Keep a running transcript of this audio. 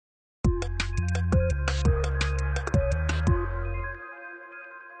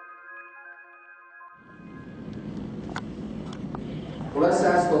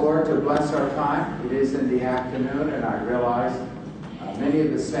Lord to bless our time. It is in the afternoon, and I realize many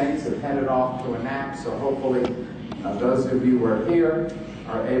of the saints have headed off to a nap, so hopefully those of you who are here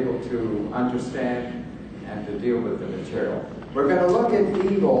are able to understand and to deal with the material. We're going to look at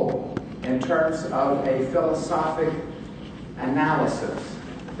evil in terms of a philosophic analysis.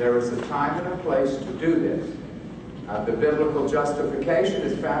 There is a time and a place to do this. The biblical justification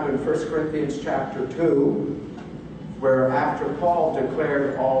is found in 1 Corinthians chapter 2, where after Paul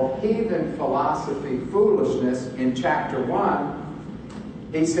declared all heathen philosophy foolishness in chapter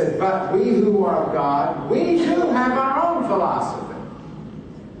 1, he said, but we who are of God, we too have our own philosophy.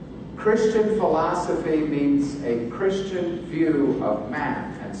 Christian philosophy means a Christian view of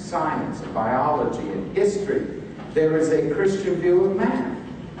math and science and biology and history. There is a Christian view of math.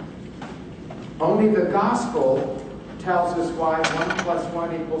 Only the gospel tells us why 1 plus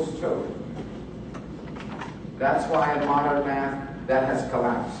 1 equals 2. That's why in modern math, that has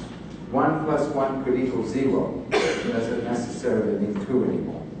collapsed. 1 plus 1 could equal 0. It doesn't necessarily mean 2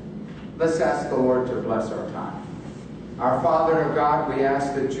 anymore. Let's ask the Lord to bless our time. Our Father and God, we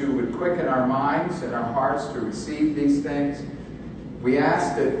ask that you would quicken our minds and our hearts to receive these things. We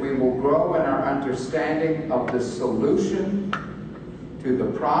ask that we will grow in our understanding of the solution to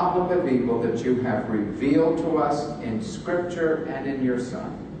the problem of evil that you have revealed to us in Scripture and in your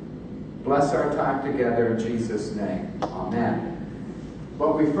Son. Bless our time together in Jesus' name. Amen.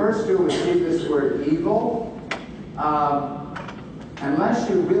 What we first do is read this word evil. Unless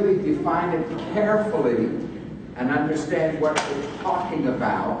you really define it carefully and understand what we're talking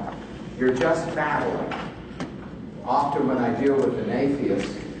about, you're just battling. Often when I deal with an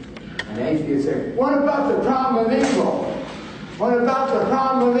atheist says, what about the problem of evil? What about the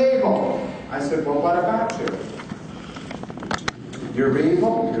problem of evil? I said, well, what about you? You're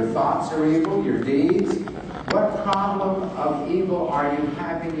evil, your thoughts are evil, your deeds. What problem of evil are you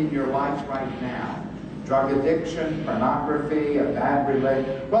having in your life right now? Drug addiction, pornography, a bad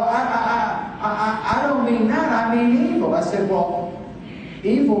relationship. Well, I don't mean that, I mean evil. I said, well,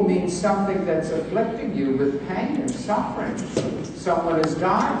 evil means something that's afflicting you with pain and suffering. Someone has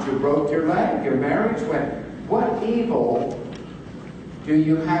died, you broke your leg, your marriage went. What evil do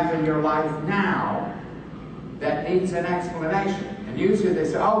you have in your life now that needs an explanation? And usually they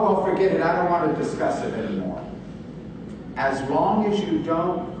say, oh, well, forget it, I don't want to discuss it anymore. As long as you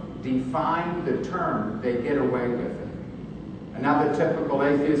don't define the term, they get away with it. Another typical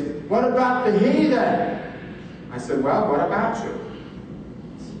atheist, what about the heathen? I said, well, what about you?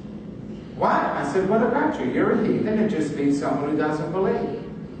 What? I said, what about you? You're a heathen, it just means someone who doesn't believe.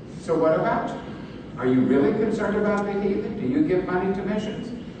 So what about you? Are you really concerned about the heathen? Do you give money to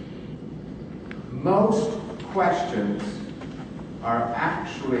missions? Most questions are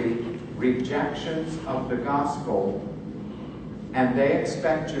actually rejections of the gospel, and they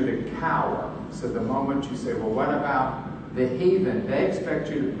expect you to cower. So the moment you say, well, what about the heathen? They expect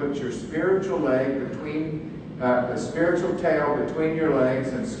you to put your spiritual leg between, the spiritual tail between your legs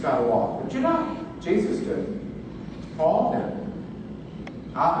and scuttle off. But you don't. Jesus did. Paul did.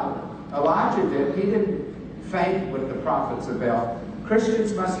 Elijah did. He didn't faint with the prophets of Baal.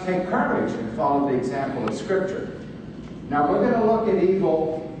 Christians must take courage and follow the example of Scripture. Now we're going to look at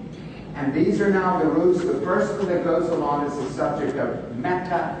evil, and these are now the roots. The first one that goes along is the subject of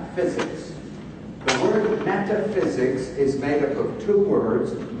metaphysics. The word metaphysics is made up of 2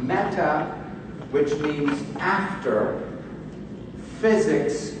 words. Meta, which means after.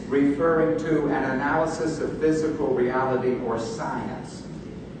 Physics, referring to an analysis of physical reality or science.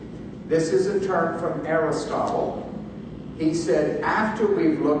 This is a term from Aristotle. He said, after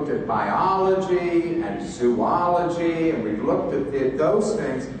we've looked at biology and zoology, and we've looked at those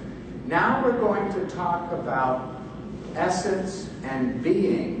things, now we're going to talk about essence and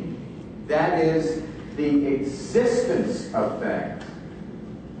being. That is, the existence of things.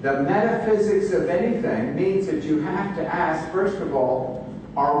 The metaphysics of anything means that you have to ask, first of all,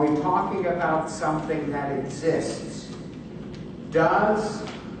 are we talking about something that exists? Does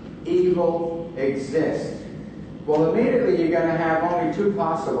evil exist? Well, immediately you're going to have only 2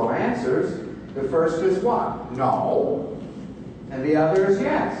 possible answers. The first is what? No. And the other is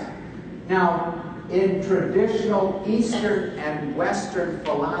yes. Now, in traditional Eastern and Western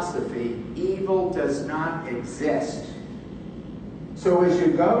philosophy, evil does not exist. So as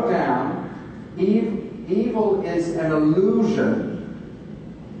you go down, evil is an illusion.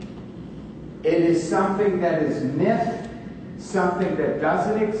 It is something that is myth, something that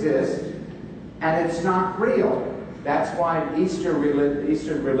doesn't exist, and it's not real. That's why in Eastern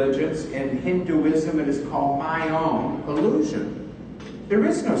religions, in Hinduism, it is called my own illusion. There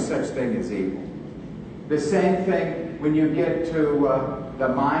is no such thing as evil. The same thing when you get to the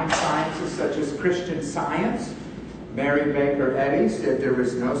mind sciences such as Christian Science. Mary Baker Eddy said there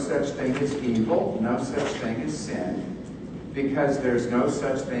is no such thing as evil, no such thing as sin, because there's no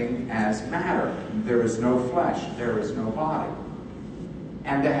such thing as matter. There is no flesh, there is no body.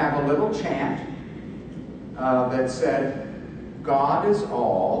 And they have a little chant that said, God is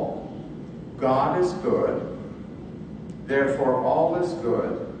all, God is good, therefore all is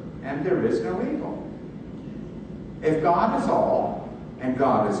good, and there is no evil. If God is all, and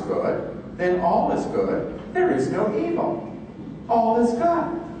God is good, then all is good, there is no evil. All is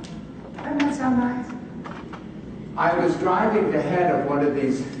good. Doesn't that sound nice? I was driving the head of one of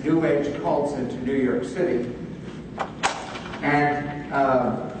these New Age cults into New York City,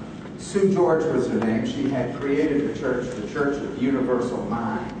 and Sue George was her name. She had created the Church of Universal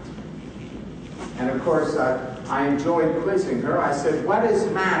Mind. And of course, I enjoyed quizzing her. I said, what is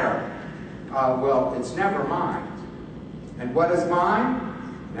matter? Well, it's never mind. And what is mind?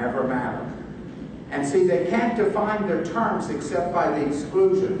 Never matter. And see, they can't define their terms except by the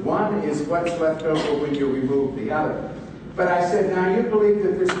exclusion. One is what's left over when you remove the other. But I said, now you believe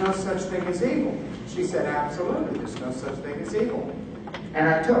that there's no such thing as evil? She said, absolutely, there's no such thing as evil. And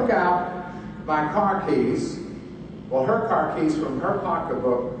I took out my car keys, well, her car keys from her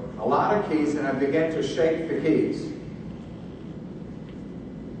pocketbook, a lot of keys, and I began to shake the keys.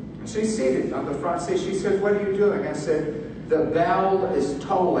 And she's seated on the front seat. She said, what are you doing? I said, the bell is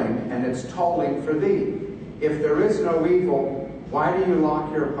tolling, and it's tolling for thee. If there is no evil, why do you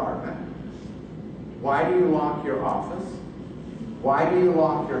lock your apartment? Why do you lock your office? Why do you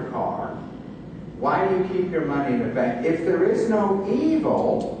lock your car? Why do you keep your money in a bank? If there is no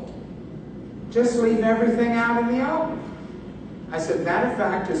evil, just leave everything out in the open. I said, matter of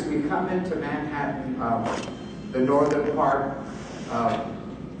fact, as we come into Manhattan, the northern part,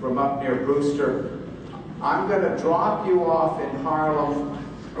 from up near Brewster, I'm going to drop you off in Harlem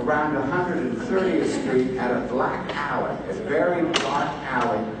around 130th Street at a black alley, a very dark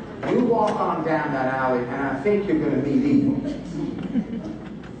alley. You walk on down that alley, and I think you're going to meet evil.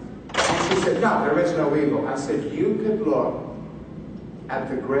 And she said, no, there is no evil. I said, you could look at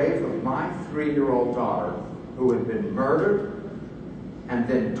the grave of my 3-year-old daughter who had been murdered and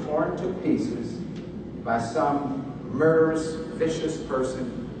then torn to pieces by some murderous, vicious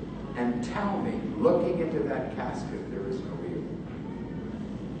person, and tell me, looking into that casket, there is no evil.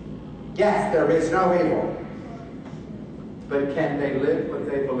 Yes, there is no evil. But can they live what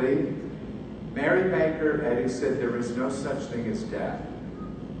they believe? Mary Baker Eddy said there is no such thing as death.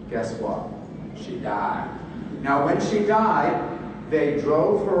 Guess what? She died. Now, when she died, they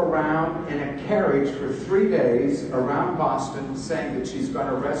drove her around in a carriage for 3 days around Boston, saying that she's going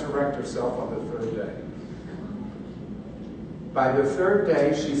to resurrect herself on the 3rd day. By the 3rd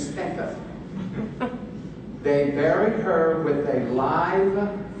day, she stinketh. They buried her with a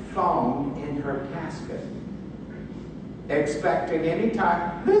live phone in her casket, expecting any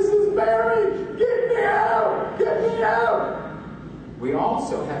time, Mrs. Mary, get me out, get me out. We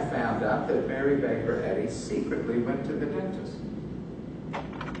also have found out that Mary Baker Eddy secretly went to the dentist.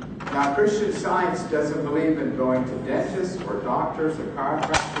 Now, Christian Science doesn't believe in going to dentists or doctors or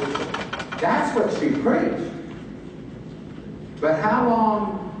chiropractors. That's what she preached. But how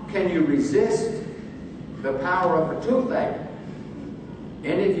long can you resist the power of a toothache?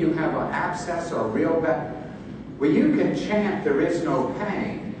 Any of you have an abscess or a real bad? Well, you can chant there is no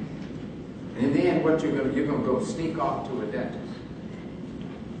pain. And in the end, what you're going to go sneak off to a dentist.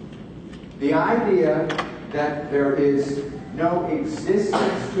 The idea that there is no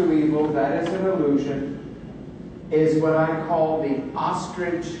existence to evil, that is an illusion, is what I call the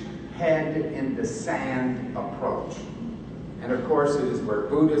ostrich head in the sand approach. And of course, it is where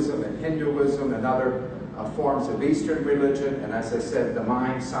Buddhism and Hinduism and other forms of Eastern religion, and as I said, the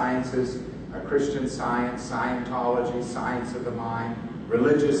mind sciences, Christian Science, Scientology, science of the mind,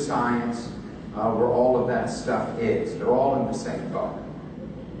 religious science, where all of that stuff is. They're all in the same boat.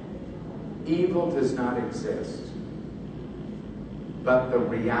 Evil does not exist. But the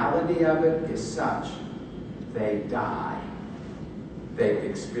reality of it is such, they die. They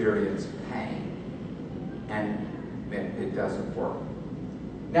experience pain. And it doesn't work.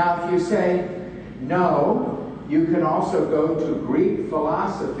 Now, if you say, no, you can also go to Greek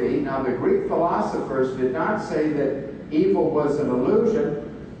philosophy. Now, the Greek philosophers did not say that evil was an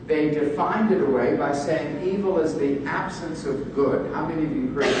illusion. They defined it away by saying evil is the absence of good. How many of you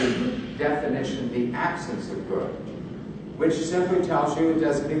heard the definition, the absence of good? Which simply tells you it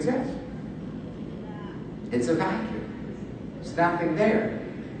doesn't exist. It's a vacuum. There's nothing there.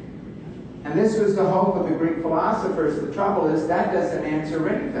 And this was the hope of the Greek philosophers. The trouble is that doesn't answer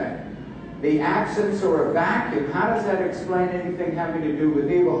anything. the absence or a vacuum, how does that explain anything having to do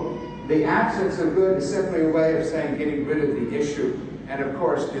with evil? The absence of good is simply a way of saying getting rid of the issue. And of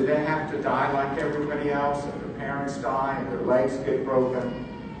course, do they have to die like everybody else? And their parents die and their legs get broken?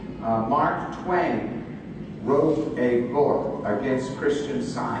 Mark Twain wrote a book against Christian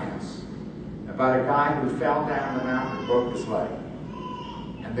Science about a guy who fell down the mountain and broke his leg.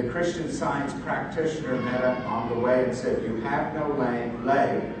 And the Christian Science practitioner met him on the way and said, "You have no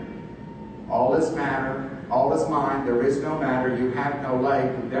leg. All is matter. All is mind. There is no matter. You have no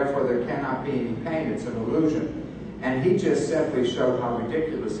leg. Therefore, there cannot be any pain. It's an illusion." And he just simply showed how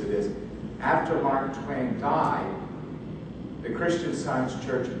ridiculous it is. After Mark Twain died, the Christian Science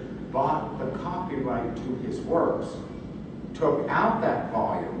Church bought the copyright to his works, took out that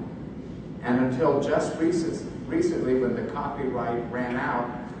volume, and until just recently when the copyright ran out,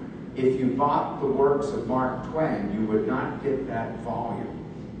 if you bought the works of Mark Twain, you would not get that volume,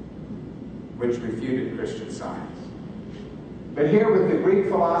 which refuted Christian Science. But here with the Greek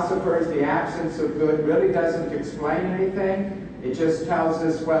philosophers, the absence of good really doesn't explain anything. It just tells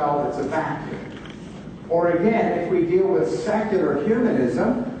us, well, it's a vacuum. Or again, if we deal with secular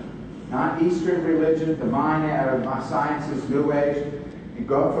humanism, not Eastern religion, the mind, sciences, New Age, you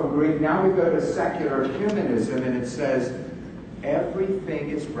go from Greek, now we go to secular humanism, and it says, everything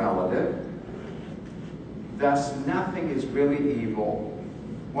is relative, thus nothing is really evil.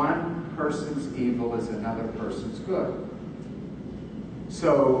 One person's evil is another person's good.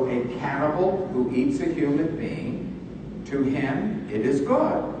 So a cannibal who eats a human being, to him it is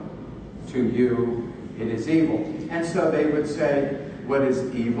good. To you it is evil. And so they would say, what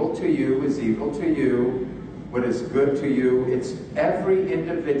is evil to you is evil to you. What is good to you, it's every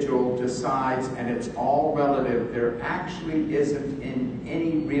individual decides, and it's all relative. There actually isn't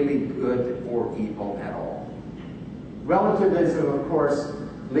any really good or evil at all. Relativism, of course,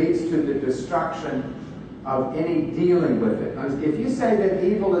 leads to the destruction of any dealing with it. Now, if you say that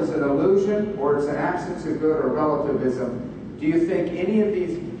evil is an illusion, or it's an absence of good, or relativism, do you think any of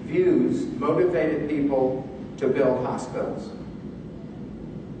these views motivated people to build hospitals?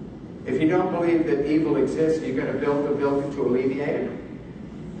 If you don't believe that evil exists, you're going to build a building to alleviate it?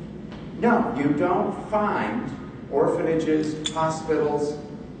 No, you don't find orphanages, hospitals,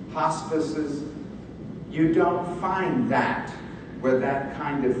 hospices. You don't find that where that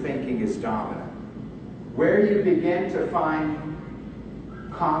kind of thinking is dominant. Where you begin to find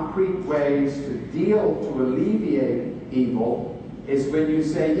concrete ways to deal, to alleviate evil, is when you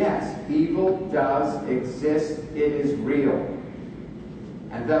say, yes, evil does exist, it is real.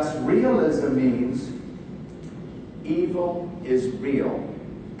 And thus realism means evil is real,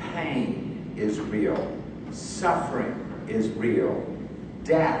 pain is real, suffering is real,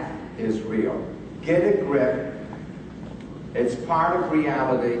 death is real. Get a grip, it's part of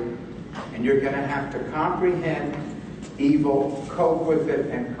reality, and you're going to have to comprehend evil, cope with it,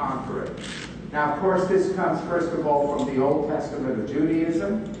 and conquer it. Now, of course, this comes first of all from the Old Testament of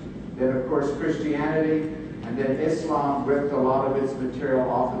Judaism, then of course Christianity, and then Islam ripped a lot of its material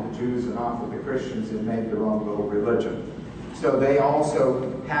off of the Jews and off of the Christians and made their own little religion. So they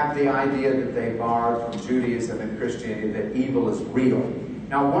also have the idea that they borrowed from Judaism and Christianity that evil is real.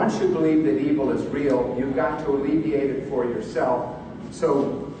 Now, once you believe that evil is real, you've got to alleviate it for yourself.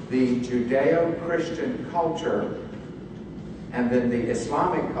 So the Judeo-Christian culture and then the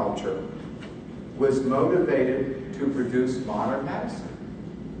Islamic culture was motivated to produce modern medicine,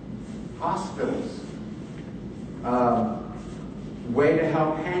 hospitals, way to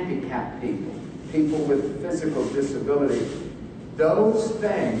help handicapped people, people with physical disability. Those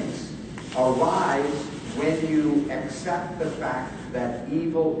things arise when you accept the fact that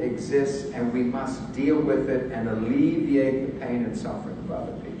evil exists and we must deal with it and alleviate the pain and suffering of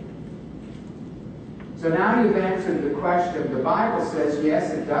other people. So now you've answered the question. The Bible says,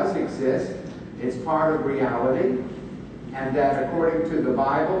 yes, it does exist. It's part of reality. And that according to the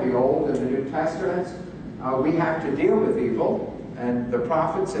Bible, the Old and the New Testaments, we have to deal with evil. And the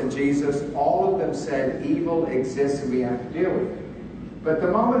prophets and Jesus, all of them said evil exists and we have to deal with it. But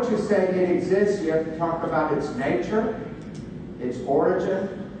the moment you say it exists, you have to talk about its nature, its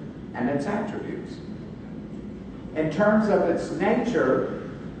origin, and its attributes. In terms of its nature,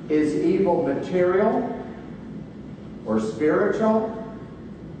 is evil material or spiritual?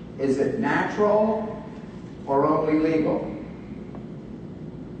 Is it natural or only legal?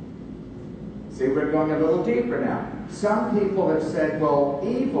 See, we're going a little deeper now. Some people have said, well,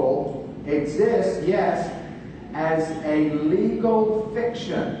 evil exists, yes, as a legal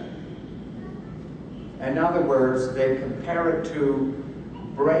fiction. In other words, they compare it to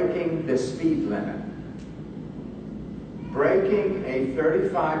breaking the speed limit. breaking a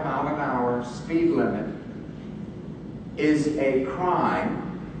 35-mile-an-hour speed limit is a crime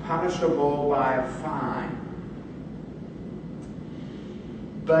punishable by a fine.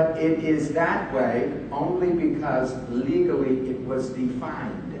 But it is that way only because legally it was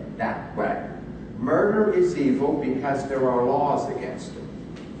defined that way. Murder is evil because there are laws against it.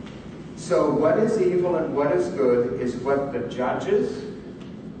 So what is evil and what is good is what the judges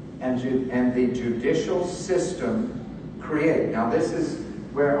and the judicial system create. Now this is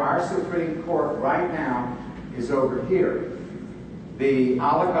where our Supreme Court right now is over here. The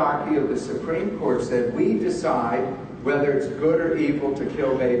oligarchy of the Supreme Court said, we decide whether it's good or evil to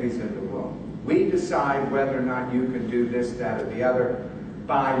kill babies in the womb. We decide whether or not you can do this, that, or the other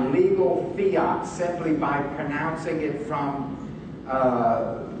by legal fiat, simply by pronouncing it from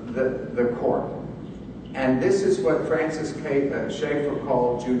the court. And this is what Francis Schaeffer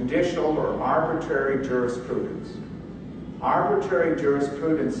called judicial or arbitrary jurisprudence. Arbitrary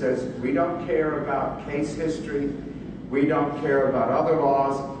jurisprudence says we don't care about case history, we don't care about other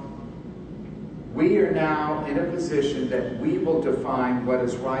laws. We are now in a position that we will define what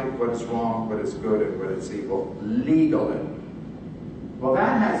is right, what is wrong, what is good, and what is evil legally. Well,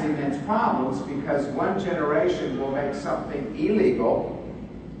 that has immense problems because one generation will make something illegal,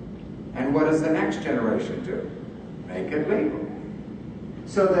 and what does the next generation do? Make it legal.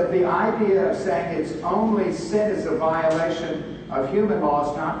 So that the idea of saying it's only sin is a violation of human law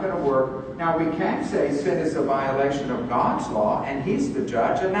is not going to work. Now, we can say sin is a violation of God's law, and He's the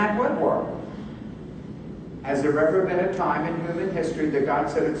judge, and that would work. Has there ever been a time in human history that God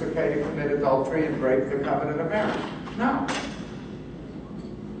said it's okay to commit adultery and break the covenant of marriage? No.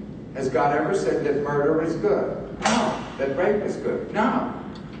 Has God ever said that murder is good? No. That rape is good? No.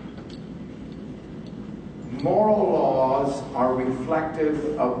 Moral laws are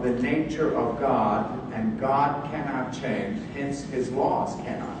reflective of the nature of God, and God cannot change. Hence, His laws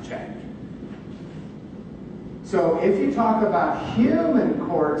cannot change. So if you talk about human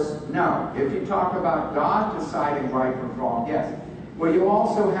courts, no. If you talk about God deciding right from wrong, yes. Well, you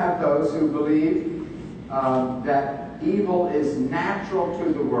also have those who believe that evil is natural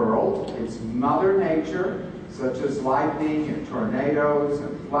to the world. It's Mother Nature, such as lightning and tornadoes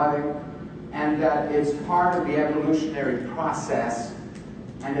and flooding, and that it's part of the evolutionary process,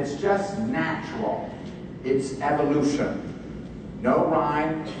 and it's just natural. It's evolution. No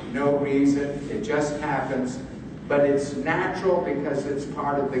rhyme, no reason, it just happens. But it's natural because it's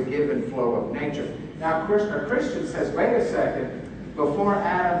part of the give and flow of nature. Now, a Christian says, wait a second, before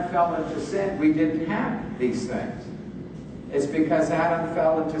Adam fell into sin, we didn't have these things. It's because Adam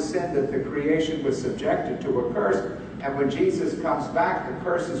fell into sin that the creation was subjected to a curse. And when Jesus comes back, the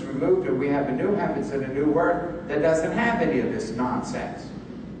curse is removed, and we have a new heavens and a new earth that doesn't have any of this nonsense.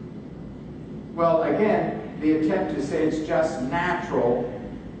 Well, again, the attempt to say it's just natural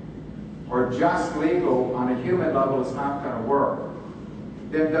or just legal on a human level is not going to work.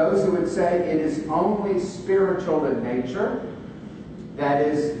 Then those who would say it is only spiritual in nature, that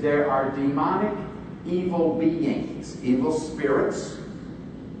is, there are demonic evil beings, evil spirits.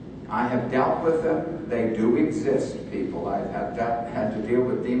 I have dealt with them. They do exist, people. I've had to deal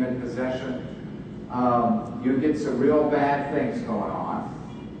with demon possession. You get some real bad things going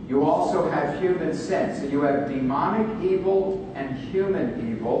on. You also have human sin. So you have demonic evil and human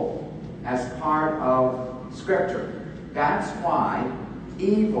evil as part of Scripture. That's why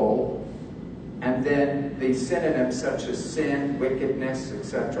evil, and then the synonyms such as sin, wickedness,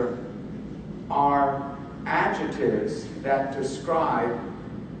 etc., are adjectives that describe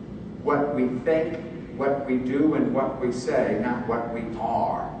what we think, what we do, and what we say, not what we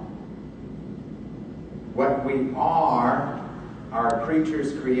are. What we are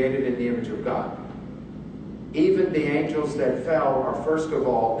creatures created in the image of God. Even the angels that fell are, first of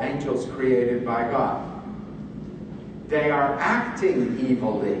all, angels created by God. They are acting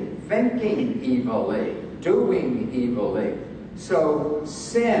evilly, thinking evilly, doing evilly. So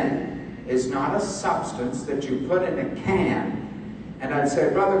sin is not a substance that you put in a can and I'd say,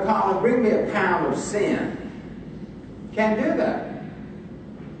 Brother Colin, bring me a pound of sin. Can't do that.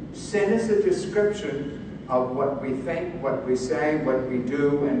 Sin is a description of what we think, what we say, what we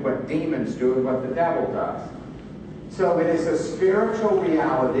do, and what demons do, and what the devil does. So it is a spiritual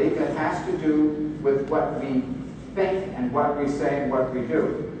reality that has to do with what we think and what we say and what we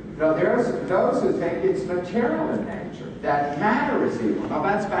do. Now, there's those who think it's material in nature, that matter is evil. Now,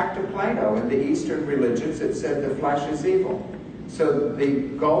 that's back to Plato. In the Eastern religions, it said the flesh is evil. So the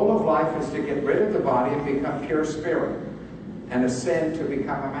goal of life is to get rid of the body and become pure spirit, and a sin to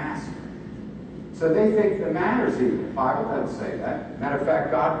become a master. So they think the matter is evil. The Bible doesn't say that. Matter of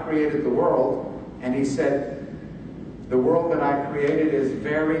fact, God created the world, and He said, the world that I created is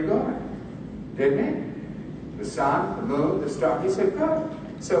very good. Didn't he? The sun, the moon, the stars. He said, good.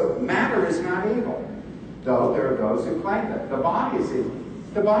 So matter is not evil. Though there are those who claim that the body is evil.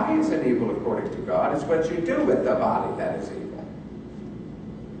 The body isn't evil according to God. It's what you do with the body that is evil.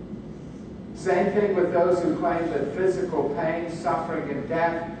 Same thing with those who claim that physical pain, suffering, and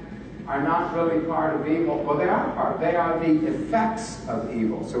death are not really part of evil. Well, they are part. They are the effects of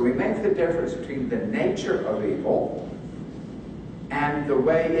evil. So we make the difference between the nature of evil and the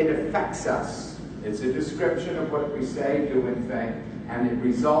way it affects us. It's a description of what we say, do, and think, and it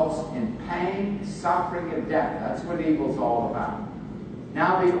results in pain, suffering, and death. That's what evil's all about.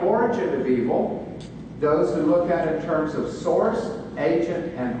 Now, the origin of evil, those who look at it in terms of source,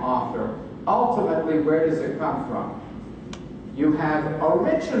 agent, and author, ultimately, where does it come from? You have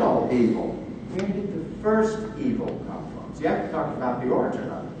original evil. Where did the first evil come from? So you have to talk about the origin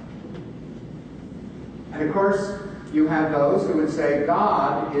of it. And of course, you have those who would say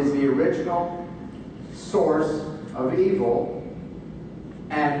God is the original source of evil,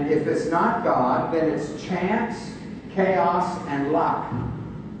 and if it's not God, then it's chance, chaos, and luck.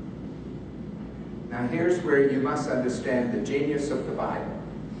 Now here's where you must understand the genius of the Bible.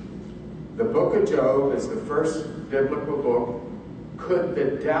 The book of Job is the first biblical book. Could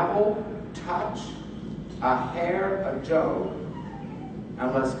the devil touch a hair of Job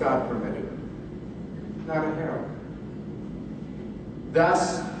unless God permitted it? Not a hair.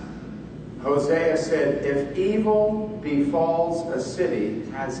 Thus, Hosea said, if evil befalls a city,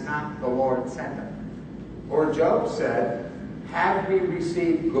 has not the Lord sent it? Or Job said, have we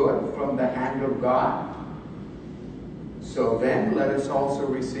received good from the hand of God? So then let us also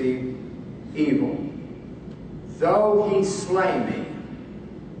receive evil. Though he slay me,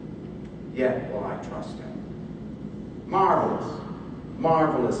 yet will I trust him. Marvelous,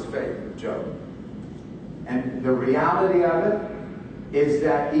 marvelous faith of Job. And the reality of it is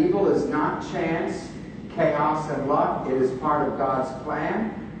that evil is not chance, chaos, and luck. It is part of God's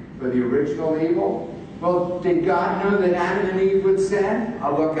plan for the original evil. Well, did God know that Adam and Eve would sin?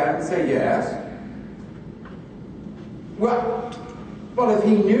 I'll look at it and say, yes. Well, if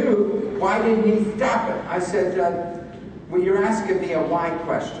he knew, why didn't he stop it? I said, well, you're asking me a why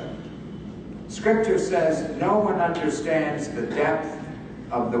question. Scripture says, no one understands the depth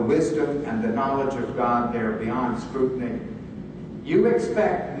of the wisdom and the knowledge of God. They're beyond scrutiny. You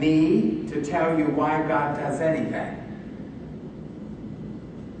expect me to tell you why God does anything.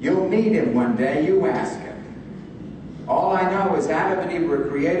 You'll meet him one day, you ask him. All I know is Adam and Eve were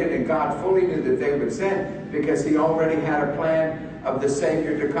created and God fully knew that they would sin because he already had a plan of the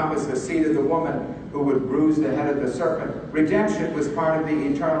Savior to come as the seed of the woman who would bruise the head of the serpent. Redemption was part of the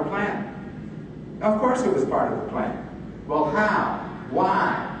eternal plan. Of course it was part of the plan. Well, how?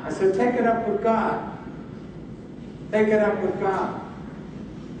 Why? I said, take it up with God. Take it up with God.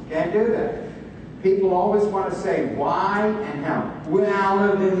 Can't do that. People always want to say why and how.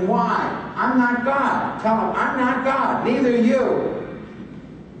 Well, then why? I'm not God. Tell them, I'm not God. Neither you.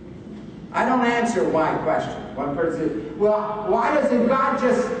 I don't answer why questions. One person said, well, why doesn't God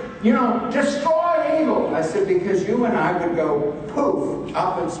just, destroy evil? I said, because you and I would go poof,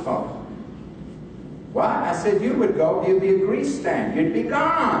 up in smoke. What? I said, you would go, you'd be a grease stand. You'd be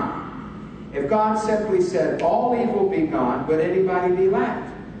gone. If God simply said, all evil be gone, would anybody be left?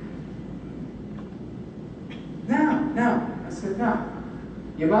 No. I said, no.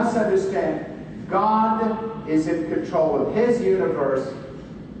 You must understand, God is in control of his universe.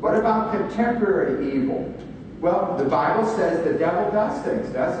 What about contemporary evil? Well, the Bible says the devil does things,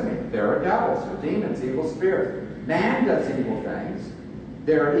 doesn't he? There are devils, or demons, evil spirits. Man does evil things.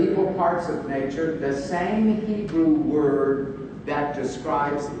 There are evil parts of nature. The same Hebrew word that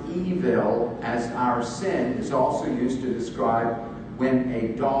describes evil as our sin is also used to describe when a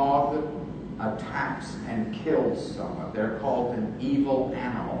dog attacks and kills someone. They're called an evil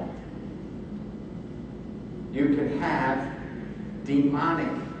animal. You can have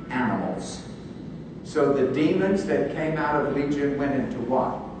demonic animals. So the demons that came out of Legion went into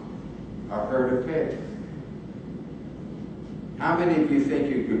what? A herd of pigs. How many of you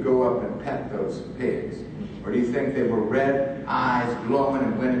think you could go up and pet those pigs? Or do you think they were red eyes glowing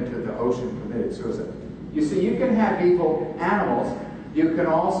and went into the ocean and committed suicide? You see, you can have evil animals. You can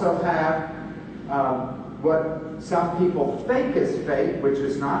also have what some people think is faith, which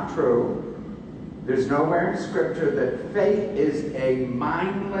is not true. There's nowhere in Scripture that faith is a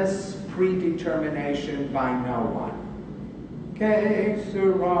mindless predetermination by no one. Que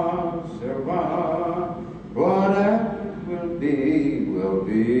sera, sera, whatever will be, will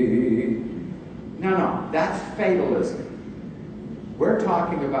be. No, that's fatalism. We're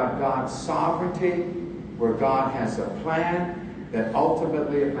talking about God's sovereignty. where God has a plan that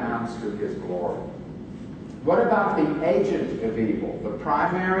ultimately amounts to his glory. What about the agent of evil, the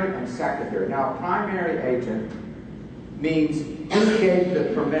primary and secondary? Now, a primary agent means who gave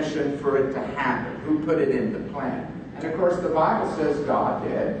the permission for it to happen, who put it in the plan. And of course, the Bible says God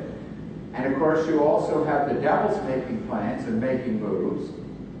did. And of course, you also have the devil's making plans and making moves.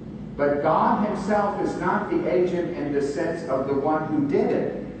 But God himself is not the agent in the sense of the one who did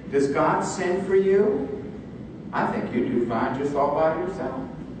it. Does God sin for you? I think you do fine just all by yourself.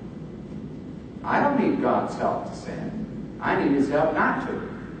 I don't need God's help to sin. I need his help not to.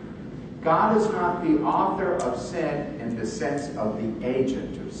 God is not the author of sin in the sense of the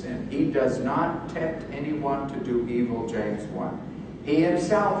agent of sin. He does not tempt anyone to do evil, James 1. He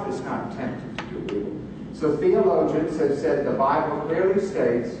himself is not tempted to do evil. So theologians have said the Bible clearly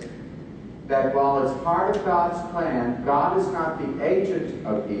states that while it's part of God's plan, God is not the agent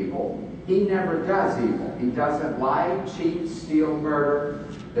of evil. He never does evil. He doesn't lie, cheat, steal, murder.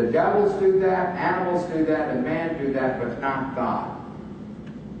 The devils do that, animals do that, and man do that, but not God.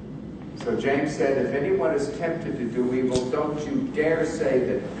 So James said, if anyone is tempted to do evil, don't you dare say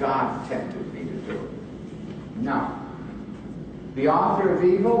that God tempted me to do it. No. The author of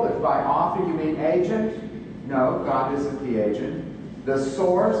evil, if by author you mean agent, no, God isn't the agent. The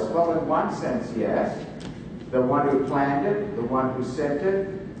source, well, in one sense, yes. The one who planned it, the one who sent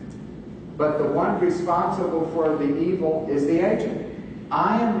it. But the one responsible for the evil is the agent.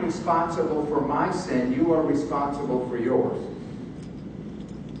 I am responsible for my sin. You are responsible for yours.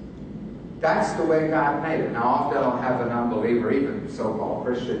 That's the way God made it. Now, often I'll have an unbeliever, even so-called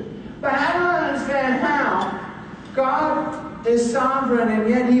Christian, but I don't understand how God is sovereign and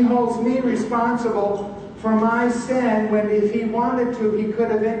yet he holds me responsible for my sin when if he wanted to, he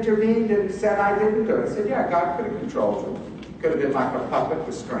could have intervened and said I didn't do it. I said, yeah, God could have controlled you. Could have been like a puppet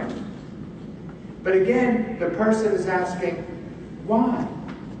with strings. But again, the person is asking, why?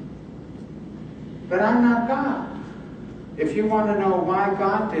 But I'm not God. If you want to know why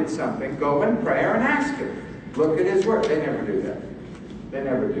God did something, go in prayer and ask him. Look at his word. They never do that. They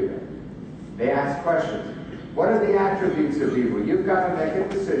never do that. They ask questions. What are the attributes of evil? You've got to make a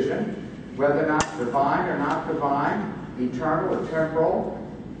decision whether or not divine or not divine, eternal or temporal.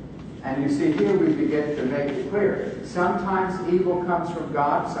 And you see here we begin to make it clear. Sometimes evil comes from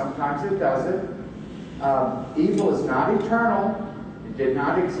God, sometimes it doesn't. Evil is not eternal. It did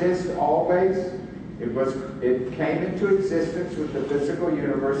not exist always. It came into existence with the physical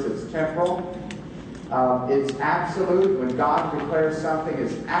universe. It's temporal. It's absolute. When God declares something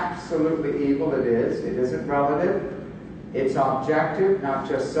is absolutely evil, it is. It isn't relative. It's objective, not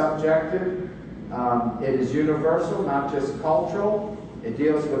just subjective. It is universal, not just cultural. It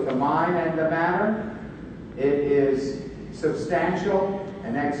deals with the mind and the matter. It is substantial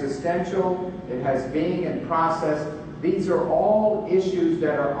and existential. It has being and process. These are all issues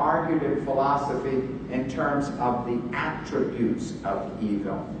that are argued in philosophy in terms of the attributes of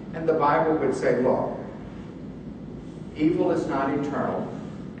evil. And the Bible would say, look, evil is not eternal.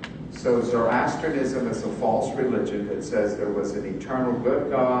 So Zoroastrianism is a false religion that says there was an eternal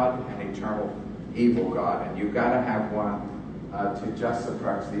good God and eternal evil God. And you've got to have one to just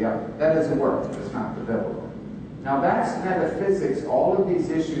suppress the other. That doesn't work. It's not the biblical. Now that's metaphysics. All of these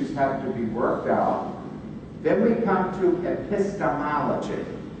issues have to be worked out. Then we come to epistemology.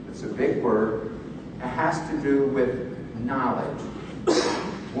 It's a big word. It has to do with knowledge.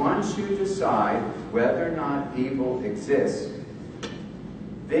 Once you decide whether or not evil exists,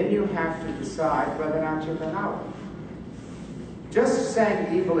 then you have to decide whether or not you can know it. Just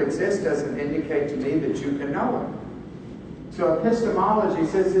saying evil exists doesn't indicate to me that you can know it. So epistemology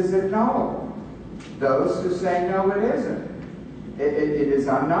says, is it knowable? Those who say no, it isn't. It is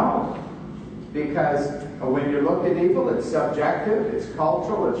unknown. Because when you look at evil, it's subjective, it's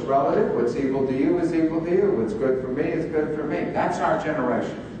cultural, it's relative. What's evil to you is evil to you. What's good for me is good for me. That's our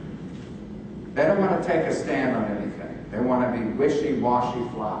generation. They don't want to take a stand on anything. They want to be wishy-washy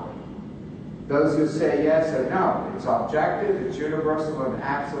floppy. Those who say yes and no, it's objective, it's universal and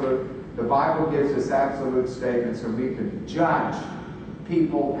absolute. The Bible gives us absolute statements so we can judge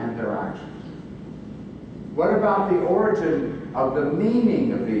people and their actions. What about the origin of the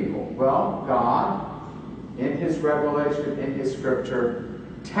meaning of evil? Well, God, in his revelation, in his scripture,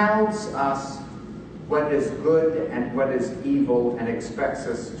 tells us what is good and what is evil and expects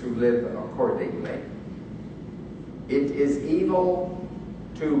us to live accordingly. It is evil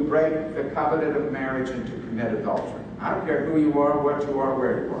to break the covenant of marriage and to commit adultery. I don't care who you are, what you are,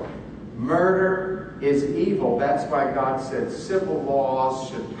 where you are. Murder is evil. That's why God said civil laws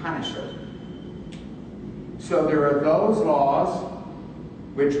should punish it. So there are those laws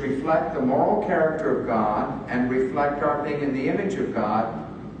which reflect the moral character of God and reflect our being in the image of God,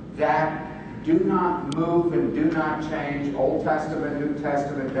 that do not move and do not change. Old Testament, New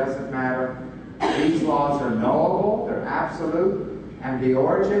Testament, doesn't matter. These laws are knowable, they're absolute, and the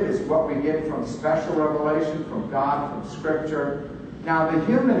origin is what we get from special revelation from God, from Scripture. Now the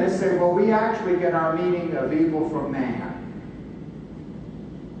humanists say, well, we actually get our meaning of evil from man.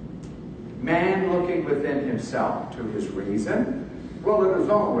 Man looking within himself to his reason. Well, it is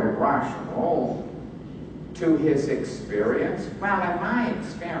only rational. To his experience. Well, in my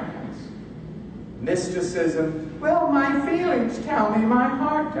experience. Mysticism. Well, my feelings tell me, my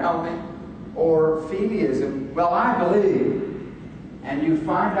heart tell me. Or fideism. Well, I believe. And you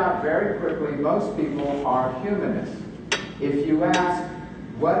find out very quickly most people are humanists. If you ask,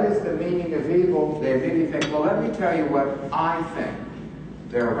 what is the meaning of evil? They immediately think, well, let me tell you what I think.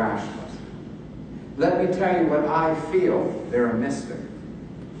 They're a rationalist. Let me tell you what I feel. They're a mystic.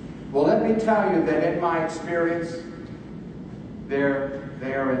 Well, let me tell you that in my experience, they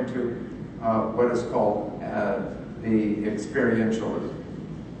are into what is called the experientialism.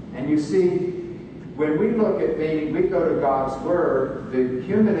 And you see, when we look at meaning, we go to God's Word. The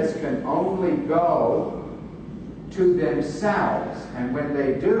humanists can only go to themselves. And when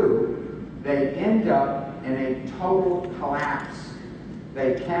they do, they end up in a total collapse.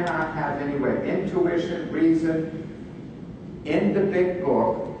 They cannot have anyway intuition, reason. In the big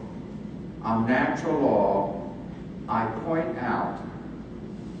book on natural law, I point out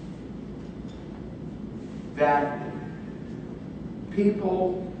that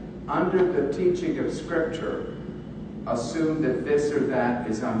people under the teaching of Scripture assume that this or that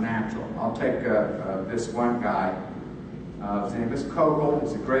is unnatural. I'll take this one guy. His name is Kogel.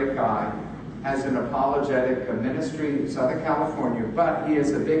 He's a great guy. Has an apologetic ministry in Southern California, but he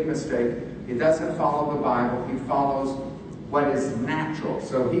has a big mistake. He doesn't follow the Bible. He follows what is natural.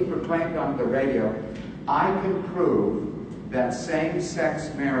 So he proclaimed on the radio, I can prove that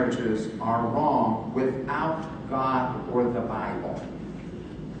same-sex marriages are wrong without God or the Bible.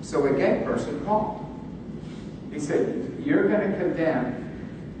 So a gay person called. He said, you're going to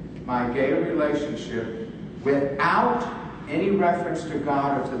condemn my gay relationship without any reference to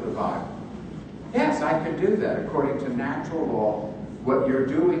God or to the Bible. Yes, I can do that. According to natural law, what you're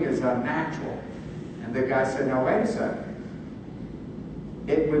doing is unnatural. And the guy said, no, wait a second.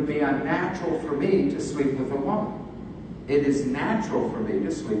 It would be unnatural for me to sleep with a woman. It is natural for me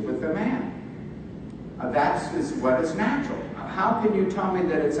to sleep with a man. That is what is natural. How can you tell me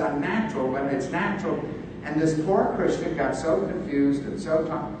that it's unnatural when it's natural? And this poor Christian got so confused and so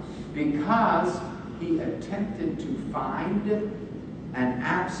tough because he attempted to find an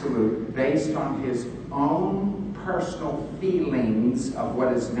absolute based on his own personal feelings of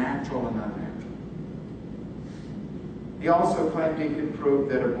what is natural and unnatural. He also claimed he could prove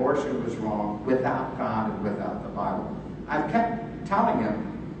that abortion was wrong without God and without the Bible. I've kept telling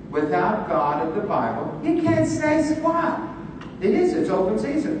him, without God and the Bible, you can't say squat. It is, it's open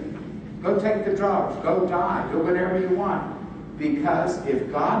season. Go take the drugs, go die, do whatever you want. Because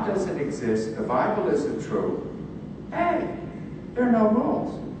if God doesn't exist, the Bible isn't true, hey, there are no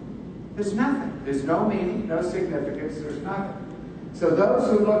rules. There's nothing. There's no meaning, no significance, there's nothing. So those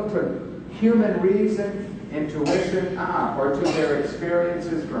who look to human reason, intuition, or to their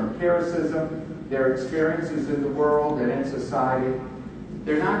experiences for empiricism, their experiences in the world and in society,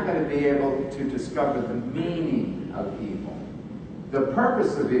 they're not going to be able to discover the meaning of evil. The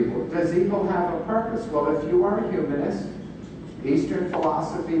purpose of evil. Does evil have a purpose? Well, if you are a humanist, Eastern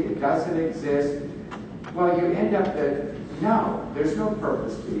philosophy, it doesn't exist, well, you end up that, no, there's no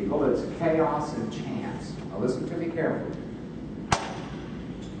purpose to evil. It's chaos and chance. Now listen to me carefully.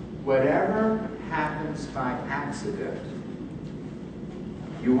 Whatever happens by accident,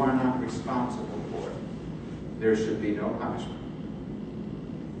 you are not responsible for it. There should be no punishment.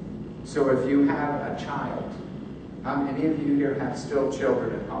 So if you have a child, how many of you here have still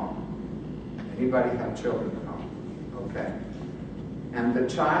children at home? Anybody have children at home? Okay. And the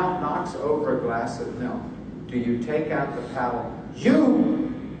child knocks over a glass of milk. Do you take out the paddle?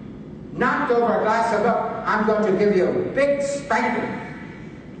 You knocked over a glass of milk. I'm going to give you a big spanking.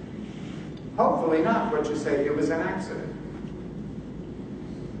 Hopefully not. What you say, it was an accident.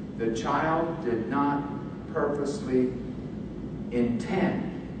 The child did not purposely intend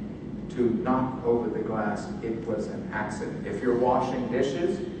to knock over the glass. It was an accident. If you're washing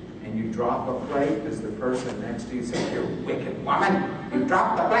dishes and you drop a plate, does the person next to you say, "You wicked woman, you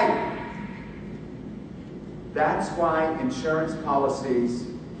dropped the plate"? That's why insurance policies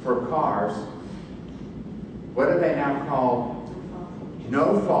for cars, what are they now called?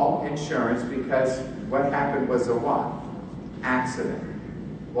 No-fault insurance, because what happened was a what? Accident.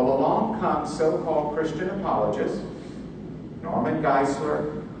 Well, along come so-called Christian apologists, Norman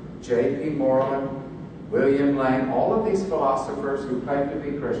Geisler, J.P. Moreland, William Lane, all of these philosophers who claim to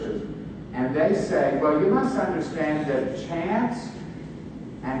be Christians, and they say, well, you must understand that chance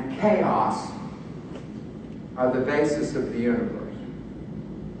and chaos are the basis of the universe.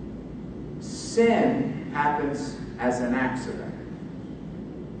 Sin happens as an accident,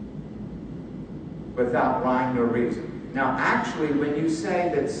 without rhyme or reason. Now, actually, when you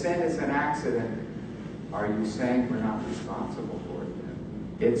say that sin is an accident, are you saying we're not responsible for it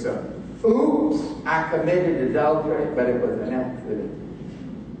then? It's a, oops, I committed adultery, but it was an accident.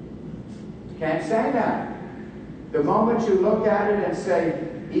 You can't say that. The moment you look at it and say,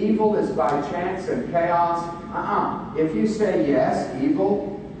 evil is by chance and chaos, If you say yes,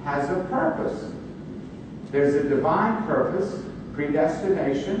 evil has a purpose. There's a divine purpose,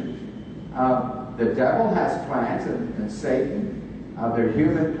 predestination. The devil has plans, and Satan. They're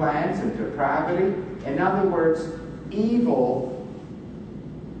human plans and depravity. In other words, evil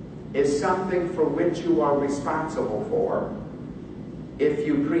is something for which you are responsible for if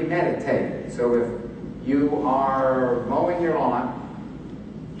you premeditate it. So if you are mowing your lawn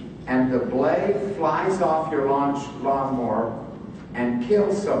and the blade flies off your lawnmower and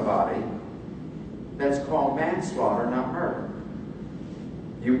kills somebody, that's called manslaughter, not murder.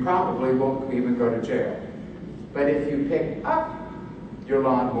 You probably won't even go to jail. But if you pick up your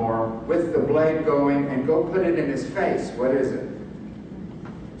lawnmower with the blade going and go put it in his face, what is it?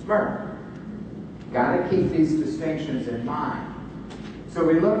 It's murder. Got to keep these distinctions in mind. So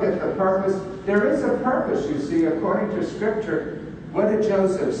we look at the purpose. There is a purpose, you see, according to Scripture. What did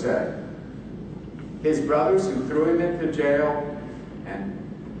Joseph say? His brothers who threw him into jail and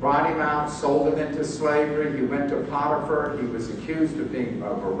brought him out, sold him into slavery. He went to Potiphar. He was accused of being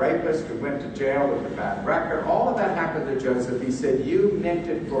a rapist who went to jail with a bad record. All of that happened to Joseph. He said, you meant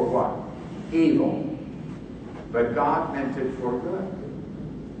it for what? Evil. But God meant it for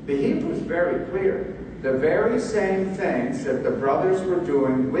good. The Hebrew is very clear. The very same things that the brothers were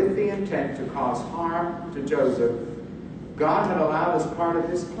doing with the intent to cause harm to Joseph, God had allowed as part of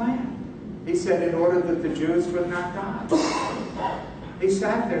his plan. He said, in order that the Jews would not die. He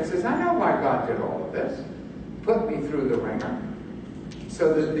sat there and says, I know why God did all of this. Put me through the ringer.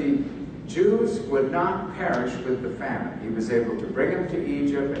 So that the Jews would not perish with the famine. He was able to bring them to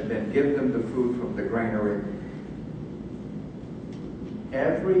Egypt and then give them the food from the granary.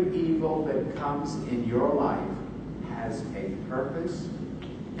 Every evil that comes in your life has a purpose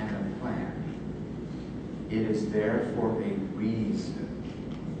and a plan. It is there for a reason.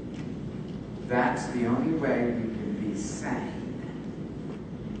 That's the only way you can be sane.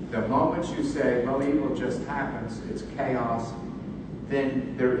 The moment you say, well, evil just happens, it's chaos,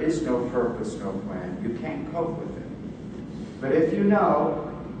 then there is no purpose, no plan. You can't cope with it. But if you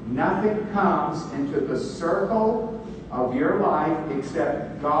know nothing comes into the circle of your life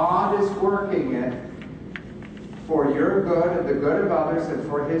except God is working it for your good and the good of others and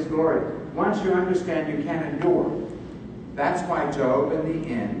for His glory, once you understand, you can endure. That's why Job in the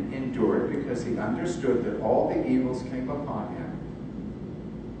end endured, because he understood that all the evils came upon him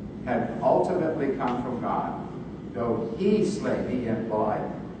had ultimately come from God. Though he slay me, yet will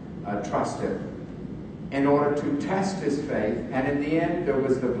I trust him, in order to test his faith, and in the end there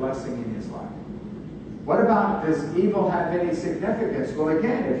was the blessing in his life. What about, does evil have any significance? Well,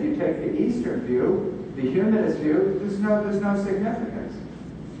 again, if you take the Eastern view, the humanist view, there's no significance.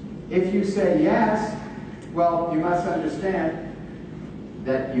 If you say yes, well, you must understand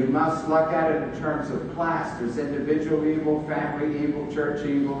that you must look at it in terms of class. There's individual evil, family evil, church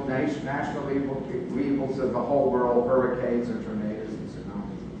evil, national evil, evils of the whole world, hurricanes and tornadoes and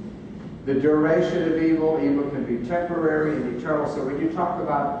tsunamis. The duration of evil can be temporary and eternal. So when you talk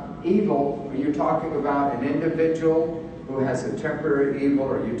about evil, are you talking about an individual who has a temporary evil,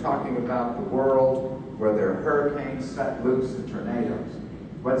 or are you talking about the world where there are hurricanes set loose and tornadoes?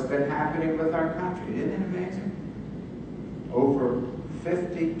 What's been happening with our country? Isn't it amazing? Over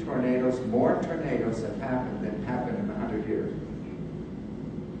 50 tornadoes, more tornadoes have happened than happened in 100 years.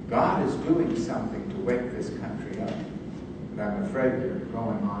 God is doing something to wake this country up. But I'm afraid they're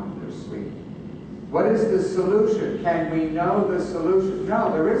going on in their sleep. What is the solution? Can we know the solution?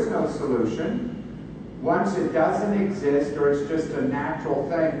 No, there is no solution. Once it doesn't exist, or it's just a natural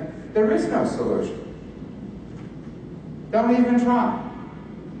thing, there is no solution. Don't even try.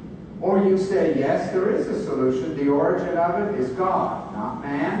 Or you say, yes, there is a solution. The origin of it is God, not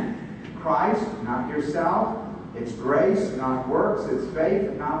man. Christ, not yourself. It's grace, not works. It's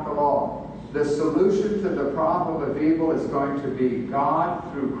faith, not the law. The solution to the problem of evil is going to be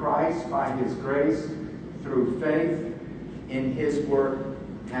God through Christ by His grace, through faith in His work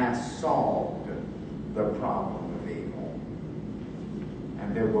has solved the problem of evil.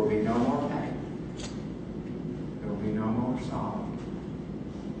 And there will be no more pain. There will be no more sorrow.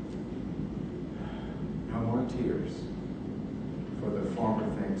 No more tears. For the former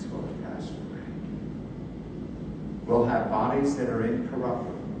things will have passed away. We'll have bodies that are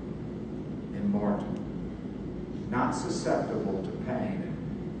incorruptible, immortal, not susceptible to pain,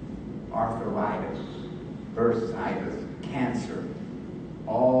 arthritis, bursitis, cancer,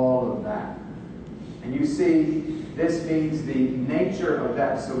 all of that. And you see, this means the nature of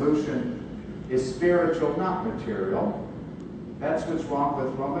that solution is spiritual, not material. That's what's wrong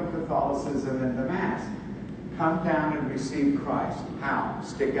with Roman Catholicism and the Mass. Come down and receive Christ. How?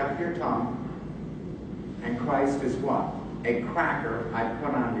 Stick up your tongue, and Christ is what? A cracker I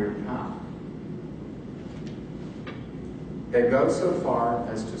put on your tongue. They go so far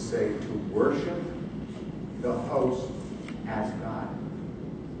as to say to worship the host as God.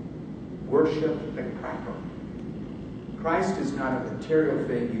 Worship the cracker. Christ is not a material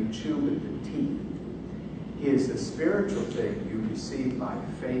thing you chew with the teeth. He is a spiritual thing you receive by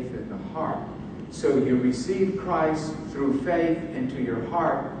faith in the heart. So you receive Christ through faith into your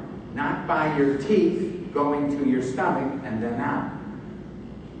heart, not by your teeth going to your stomach and then out.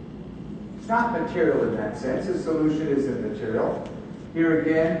 It's not material in that sense. The solution isn't material. Here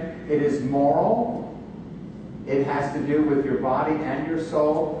again, it is moral. It has to do with your body and your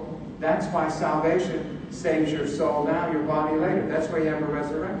soul. That's why salvation saves your soul now, your body later. That's why you have a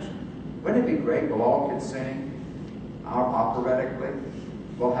resurrection. Wouldn't it be great? We'll all can sing operatically.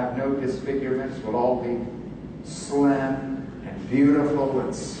 We'll have no disfigurements. We'll all be slim and beautiful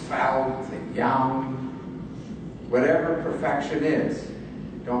and svelte and young. Whatever perfection is,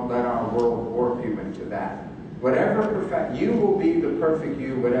 don't let our world warp you into that. Whatever you will be the perfect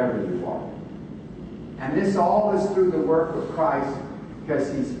you, whatever you are. And this all is through the work of Christ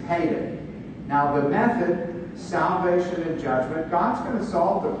because He's paid it. Now the method, salvation and judgment, God's going to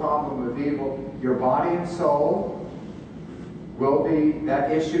solve the problem of evil. Your body and soul will be,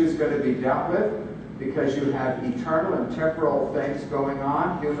 that issue is going to be dealt with because you have eternal and temporal things going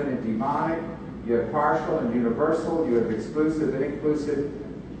on, human and demonic. You have partial and universal. You have exclusive and inclusive.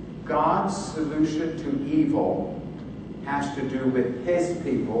 God's solution to evil has to do with His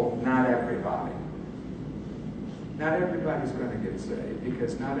people, not everybody. Not everybody's going to get saved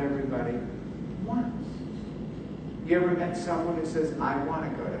because not everybody wants. You ever met someone who says, I want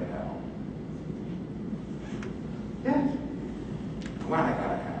to go to hell? Yes. I want to go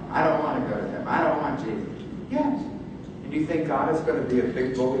to hell. I don't want to go to heaven. I don't want Jesus. Yes. And you think God is going to be a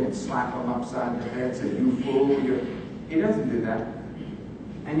big bully and slap them upside the head and say, you fool? He doesn't do that.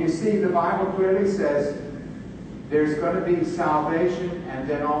 And you see, the Bible clearly says there's going to be salvation and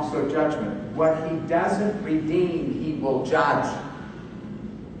then also judgment. What He doesn't redeem, He will judge.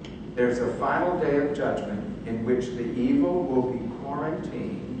 There's a final day of judgment in which the evil will be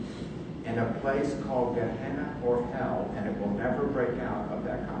quarantined in a place called Gehenna or hell, and it will never break out of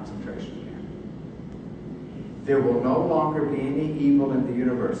that concentration camp. There will no longer be any evil in the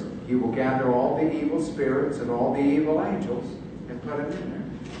universe. He will gather all the evil spirits and all the evil angels and put them in there.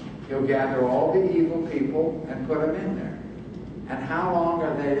 He'll gather all the evil people and put them in there. And how long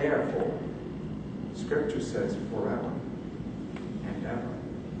are they there for? Scripture says forever and ever.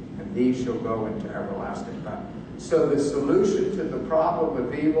 And these shall go into everlasting fire. So the solution to the problem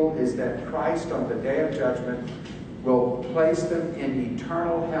of evil is that Christ on the day of judgment will place them in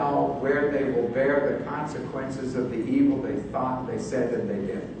eternal hell where they will bear the consequences of the evil they thought, they said, and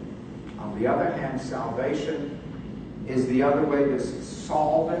they did. On the other hand, salvation is the other way to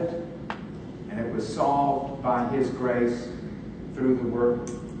solve it, and it was solved by His grace through the work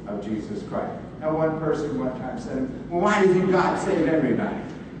of Jesus Christ. Now, one person one time said, well, why doesn't God save everybody?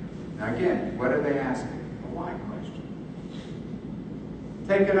 Now again, what are they asking? A why question.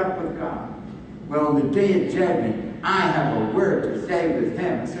 Take it up with God. Well, on the day of judgment, I have a word to say with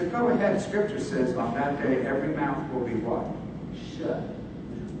Him. I said, go ahead. Scripture says on that day, every mouth will be what? Shut.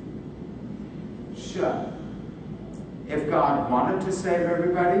 Shut. If God wanted to save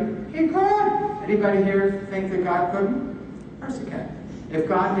everybody, He could. Anybody here think that God couldn't? Of course He can. If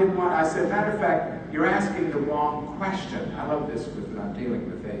God didn't want, I said, matter of fact, you're asking the wrong question. I love this when I'm dealing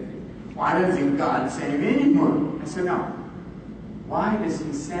with atheists. Why doesn't God save anyone? I said, no. Why does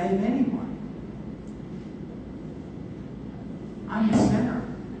He save anyone? I'm a sinner.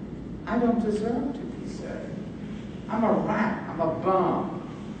 I don't deserve to be saved. I'm a rat. I'm a bum.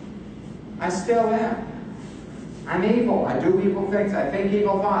 I still am. I'm evil. I do evil things. I think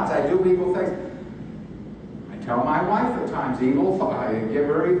evil thoughts. I do evil things. I tell my wife at times evil thoughts. I give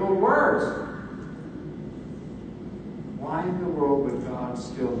her evil words. Why why in the world would God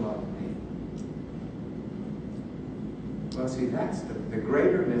still love me? Well, see, that's the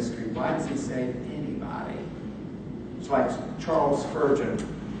greater mystery. Why does he save anybody? It's like Charles Spurgeon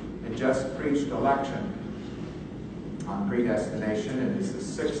had just preached a lecture on predestination, and as the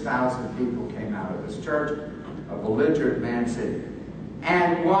 6,000 people came out of this church, a belligerent man said,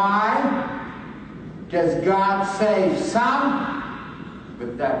 "And why does God save some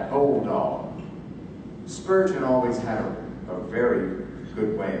with that bulldog?" Spurgeon always had a very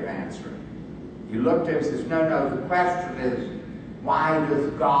good way of answering. He looked at him and says, no, the question is, why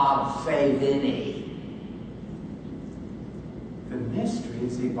does God save any? The mystery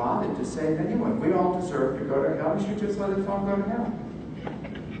is he bothered to save anyone. We all deserve to go to hell. We should just let us all go to hell.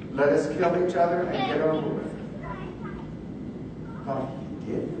 Let us kill each other and get over with it. But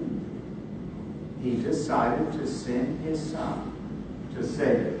he didn't. He decided to send his son to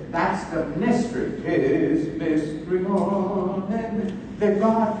save it. That's the mystery. His mystery that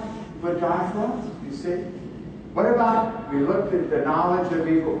God would die for us, you see? What about, we looked at the knowledge of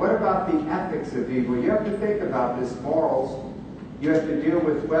evil. What about the ethics of evil? You have to think about this, morals. You have to deal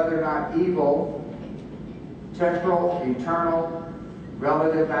with whether or not evil, temporal, eternal,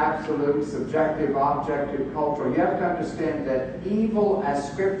 relative, absolute, subjective, objective, cultural. You have to understand that evil,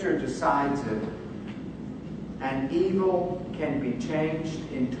 as Scripture decides it, and evil can be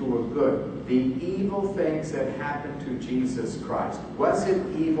changed into a good. The evil things that happened to Jesus Christ. Was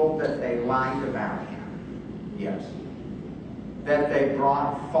it evil that they lied about him? Yes. That they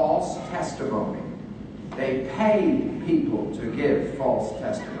brought false testimony. They paid people to give false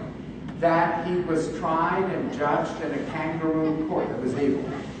testimony. That he was tried and judged in a kangaroo court. That was evil.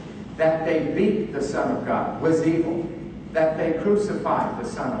 That they beat the Son of God was evil. That they crucified the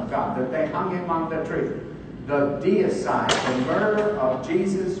Son of God. That they hung him on the tree. The deicide, the murder of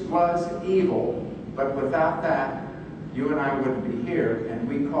Jesus was evil, but without that, you and I wouldn't be here, and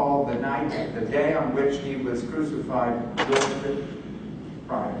we call the night, the day on which he was crucified, Good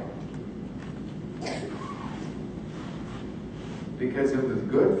Friday. Because it was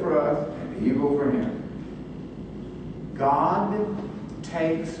good for us and evil for him. God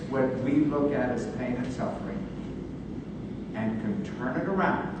takes what we look at as pain and suffering and can turn it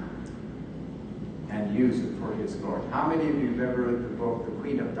around and use it for his glory. How many of you have ever read the book, The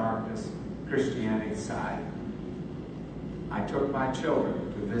Queen of Darkness, Christianity's Side? I took my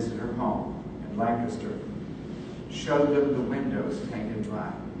children to visit her home in Lancaster, showed them the windows painted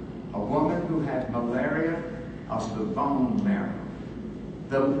black. A woman who had malaria of the bone marrow.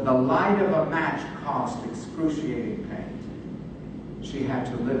 The light of a match caused excruciating pain. She had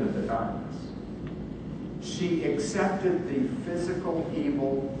to live in the darkness. She accepted the physical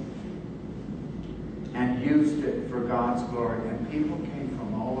evil and used it for God's glory. And people came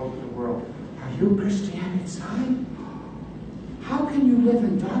from all over the world. Are you Christianity's Side? How can you live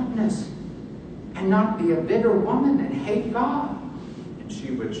in darkness and not be a bitter woman and hate God? And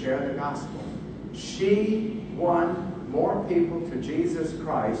she would share the gospel. She won more people to Jesus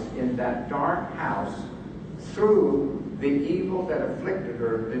Christ in that dark house through the evil that afflicted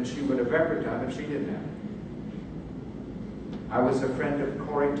her than she would have ever done if she didn't have it. I was a friend of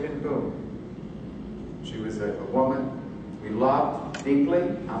Corrie ten Boom. She was a woman we loved deeply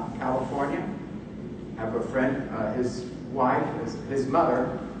out in California. I have a friend, his wife, his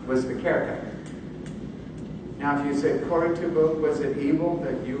mother, was the caretaker. Now, if you say, Corrie ten Boom, was it evil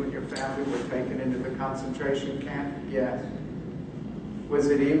that you and your family were taken into the concentration camp? Yes. Was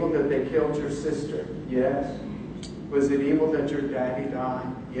it evil that they killed your sister? Yes. Was it evil that your daddy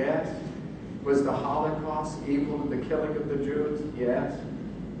died? Yes. Was the Holocaust evil, the killing of the Jews? Yes.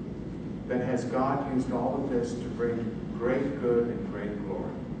 But has God used all of this to bring great good and great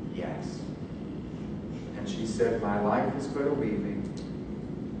glory? Yes. And she said, my life is but a weaving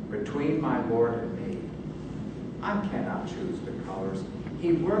between my Lord and me. I cannot choose the colors.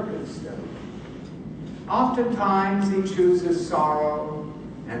 He worketh steadily. Oftentimes he chooses sorrow,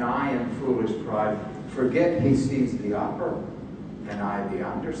 and I in foolish pride forget he sees the upper, and I the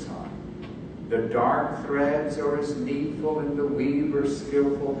underside. The dark threads are as needful in the weaver's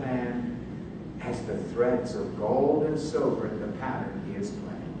skillful hand as the threads of gold and silver in the pattern he has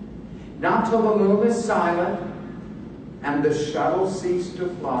planned. Not till the loom is silent and the shuttle cease to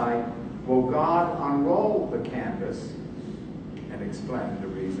fly will God unroll the canvas and explain the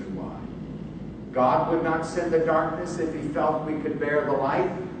reason why. God would not send the darkness if he felt we could bear the light.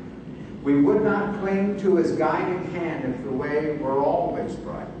 We would not cling to his guiding hand if the way were always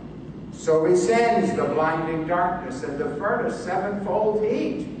bright. So he sends the blinding darkness and the furnace sevenfold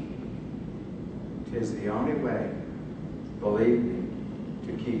heat. 'Tis the only way, believe me,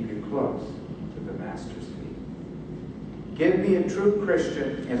 to keep you close to the Master's feet. Give me a true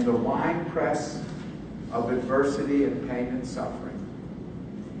Christian in the winepress of adversity and pain and suffering.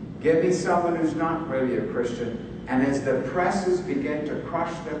 Give me someone who's not really a Christian, and as the presses begin to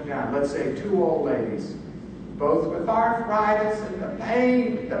crush them down, let's say two old ladies, both with arthritis and the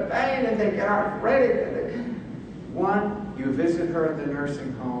pain, and they get arthritic. One, you visit her in the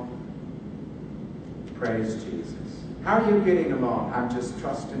nursing home. Praise Jesus. How are you getting along? I'm just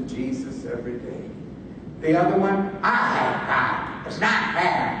trusting Jesus every day. The other one, I have God. It's not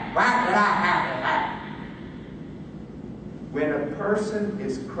fair. Why would I have it? When a person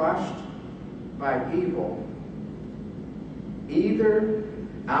is crushed by evil, either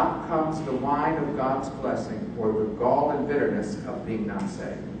out comes the wine of God's blessing or the gall and bitterness of being not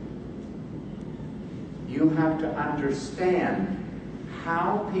saved. You have to understand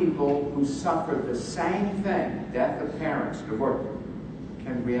how people who suffer the same thing, death of parents, divorce,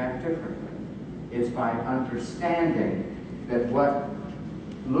 can react differently. It's by understanding that what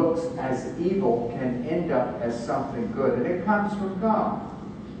looks as evil can end up as something good. And it comes from God.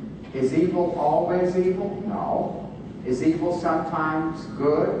 Is evil always evil? No. Is evil sometimes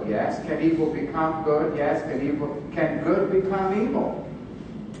good? Yes. Can evil become good? Yes. Can good become evil?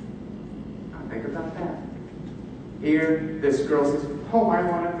 Now think about that. Here, this girl says, oh, I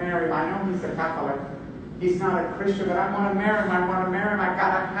want to marry him. I know he's a Catholic. He's not a Christian, but I want to marry him. I want to marry him. I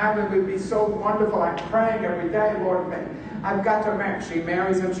got to have him. It would be so wonderful. I'm praying every day, Lord. I've got to marry. She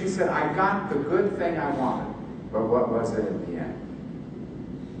marries him. She said, I got the good thing I wanted. But what was it in the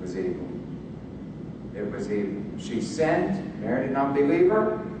end? It was evil. It was evil. She sinned, married an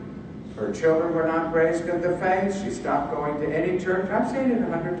unbeliever. Her children were not raised in the faith. She stopped going to any church. I've seen it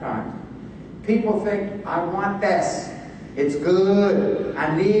 100 times. People think, I want this. It's good.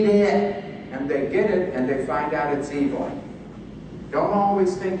 I need it. And they get it, and they find out it's evil. Don't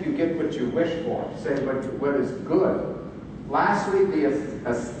always think you get what you wish for. Say what is good. Last week, the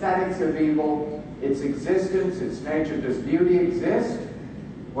aesthetics of evil, its existence, its nature. Does beauty exist?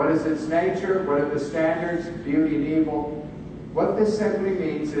 What is its nature? What are the standards? Beauty and evil. What this simply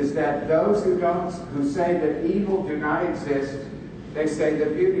means is that those who say that evil do not exist, they say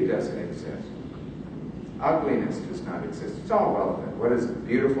that beauty doesn't exist. Ugliness does not exist. It's all relative. What is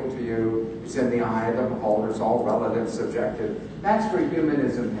beautiful to you? It's in the eye of the beholder. It's all relative, subjective. That's where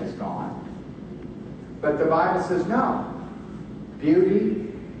humanism has gone. But the Bible says no.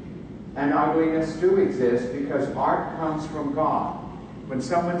 Beauty and ugliness do exist because art comes from God. When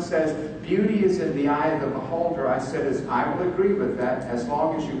someone says beauty is in the eye of the beholder, I said, I will agree with that as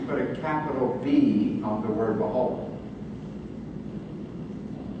long as you put a capital B on the word beholder.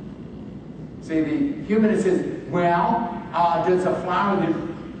 See, the humanist says, well, there's a flower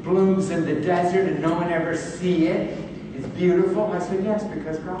that blooms in the desert and no one ever see it. It's beautiful. I said, yes,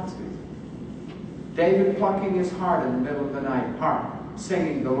 because God sees it. David plucking his heart in the middle of the night,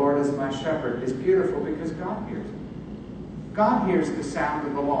 singing, the Lord is my shepherd, is beautiful because God hears it. God hears the sound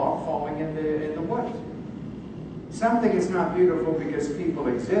of the log falling in the woods. Something is not beautiful because people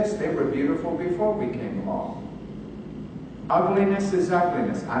exist. They were beautiful before we came along. Ugliness is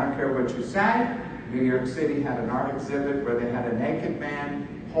ugliness. I don't care what you say. New York City had an art exhibit where they had a naked man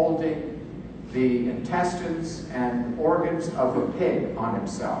holding the intestines and organs of a pig on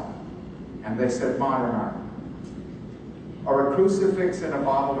himself. And they said modern art. Or a crucifix and a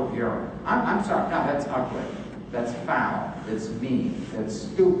bottle of urine. I'm sorry, no, that's ugly. That's foul. That's mean. That's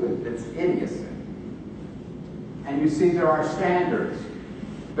stupid. That's idiocy. And you see there are standards.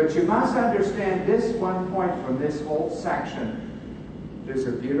 But you must understand this one point from this whole section. There's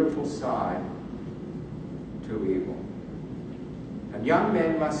a beautiful side to evil. And young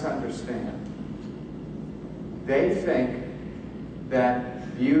men must understand. They think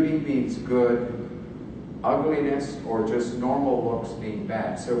that beauty means good, ugliness or just normal looks mean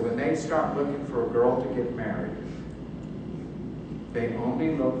bad. So when they start looking for a girl to get married, they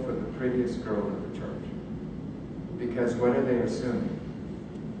only look for the prettiest girl in the church. Because what are they assuming?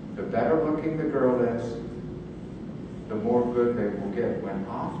 The better looking the girl is, the more good they will get, when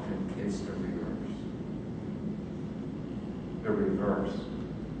often it's the reverse. The reverse.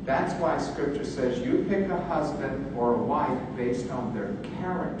 That's why Scripture says you pick a husband or a wife based on their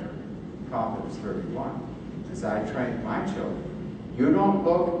character. Proverbs 31. As I train my children, you don't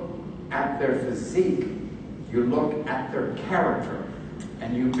look at their physique, you look at their character.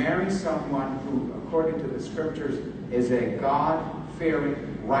 And you marry someone who, according to the Scriptures, is a God-fearing,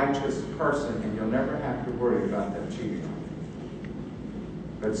 righteous person, and you'll never have to worry about them cheating on you.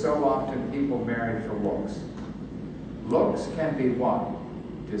 But so often people marry for looks. Looks can be what?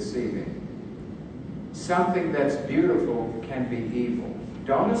 Deceiving. Something that's beautiful can be evil.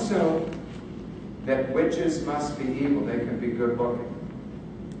 Don't assume that witches must be evil. They can be good looking.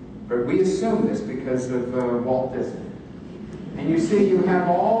 But we assume this because of Walt Disney. And you see, you have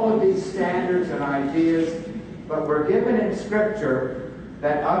all of these standards and ideas, but we're given in Scripture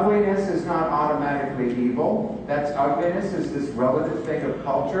that ugliness is not automatically evil. That's ugliness is this relative thing of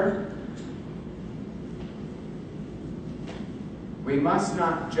culture. We must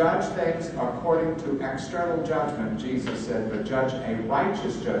not judge things according to external judgment, Jesus said, but judge a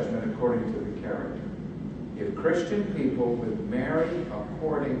righteous judgment according to the character. If Christian people would marry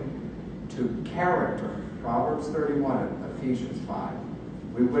according to character, Proverbs 31 and Ephesians 5,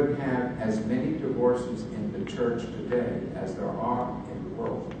 we wouldn't have as many divorces in the church today as there are in the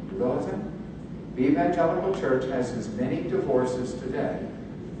world. You realize that? The evangelical church has as many divorces today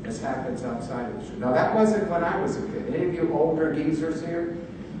as happens outside of the church. Now, that wasn't when I was a kid. Any of you older geezers here?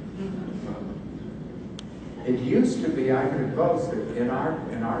 It used to be, I could boast that in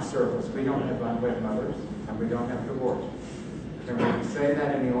our circles, we don't have unwed mothers and we don't have divorce. Can we say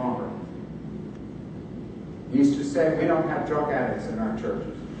that any longer? We used to say we don't have drug addicts in our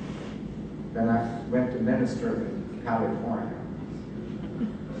churches. Then I went to minister in California.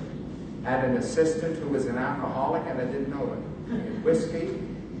 Had an assistant who was an alcoholic and I didn't know it. Whiskey,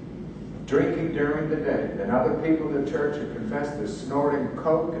 drinking during the day. Then other people in the church had confessed to snorting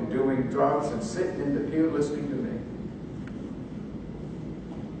coke and doing drugs and sitting in the pew listening to me.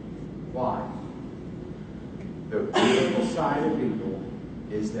 Why? The beautiful side of evil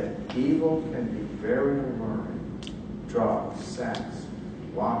is that evil can be very alluring. Drugs, sex,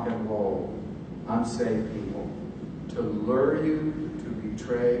 rock and roll, unsaved people, to lure you to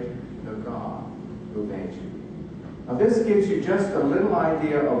betray the God who made you. Now this gives you just a little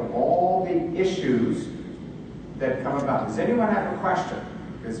idea of all the issues that come about. Does anyone have a question?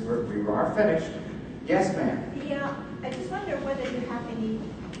 Because we are finished. Yes, ma'am. Yeah, I just wonder whether you have any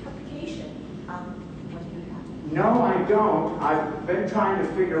application what you have. No, I don't. I've been trying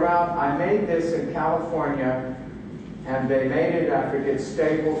to figure out. I made this in California, and they made it, I forget,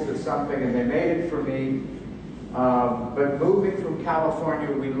 Staples or something, and they made it for me. But moving from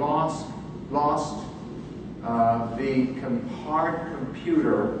California, we lost the hard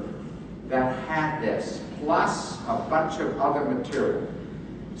computer that had this, plus a bunch of other material.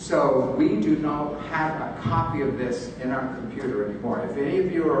 So we do not have a copy of this in our computer anymore. If any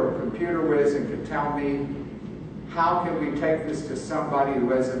of you are a computer whiz and can tell me how can we take this to somebody who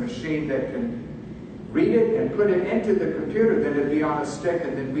has a machine that can read it and put it into the computer, then it'd be on a stick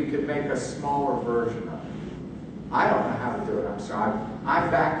and then we could make a smaller version of it. I don't know how to do it, I'm sorry. I'm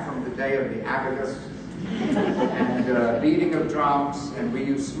back from the day of the abacus and beating of drums, and we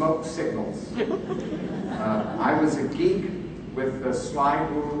use smoke signals. I was a geek with the slide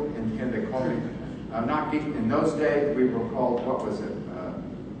rule, and they called me, not geek, in those days we were called, what was it,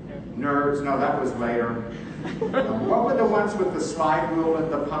 nerds? No, that was later. What were the ones with the slide rule in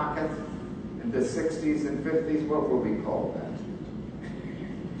the pocket in the 60s and 50s? What were we called that?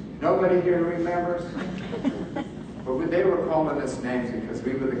 Nobody here remembers? But they were calling us names because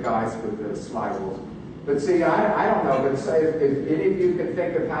we were the guys with the slide rules. But see, I don't know, but say if any of you can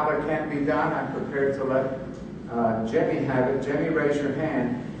think of how it can be done, I'm prepared to let Jimmy have it. Jimmy, raise your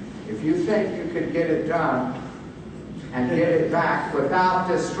hand. If you think you could get it done and get it back without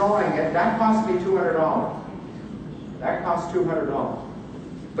destroying it, that cost me $200. That costs $200.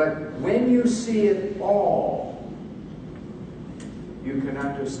 But when you see it all, you can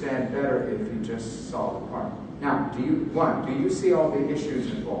understand better if you just saw the part. Now, do you see all the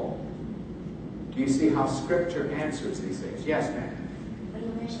issues involved? Do you see how Scripture answers these things? Yes, ma'am. When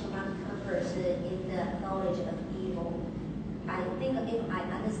you mentioned about comfort in the knowledge of evil, I think if I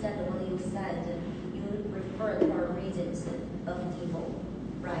understand what you said, you refer to our reasons of evil,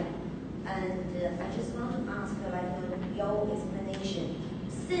 right? And I just want to ask, your explanation.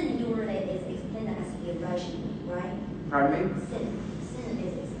 Sin usually is explained as irrational, right? Pardon me? Sin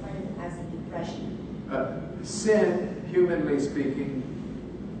is explained as irrational. Sin, humanly speaking,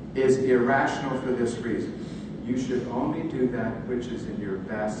 is irrational for this reason. You should only do that which is in your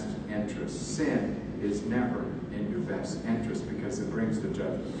best interest. Sin is never in your best interest because it brings the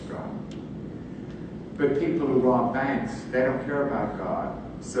judgment of God. But people who rob banks, they don't care about God,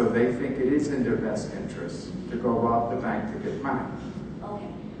 so they think it is in their best interest to go rob the bank to get money. Okay.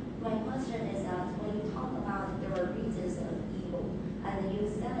 My question is that when you talk about there are reasons of evil, and you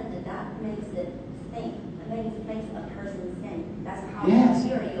said that makes it think. Makes a person sin. That's how yes. I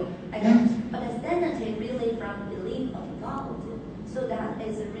hear you. Yes. But the sanity really from belief of God. So that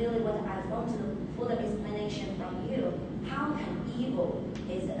is really what I want to further explanation from you. How can evil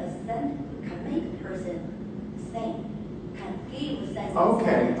is a sin can make a person sin? can give such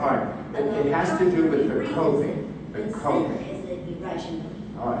Okay, all right. It has to do with the coping. The coping. Is irrational.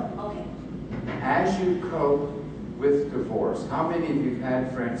 All right. Okay. As you cope with divorce, how many of you have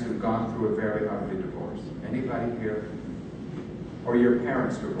had friends who've gone through a very ugly divorce? Anybody here? Or your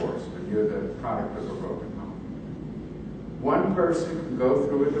parents' divorce, but you're the product of a broken home. One person can go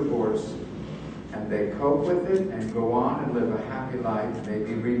through a divorce and they cope with it and go on and live a happy life,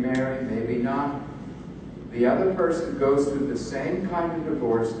 maybe remarry, maybe not. The other person goes through the same kind of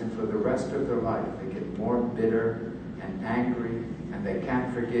divorce, and for the rest of their life they get more bitter and angry, and they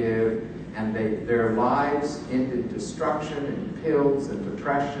can't forgive, and their lives end in destruction and pills and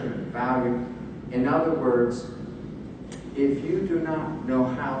depression and value. In other words, if you do not know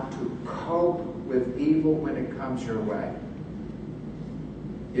how to cope with evil when it comes your way,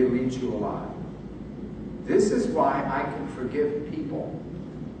 it'll eat you alive. This is why I can forgive people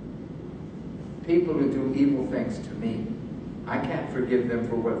who do evil things to me. I can't forgive them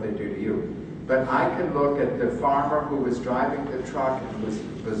for what they do to you. But I can look at the farmer who was driving the truck and was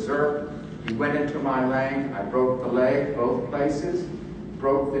berserk. He went into my lane. I broke the leg, both places,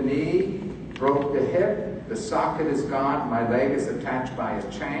 broke the knee, broke the hip. The socket is gone. My leg is attached by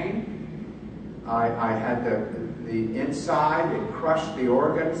a chain. I had the inside. It crushed the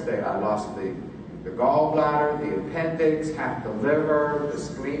organs. I lost the gallbladder, the appendix, half the liver, the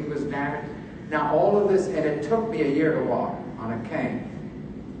spleen was damaged. Now all of this, and it took me a year to walk on a cane.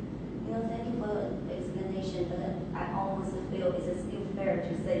 Thank you for the explanation, but I almost feel it's still fair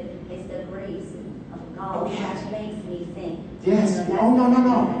to say it's the grace of God that makes me think. Yes. Oh,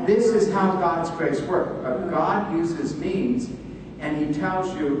 no. This is how God's grace works. God uses means, and He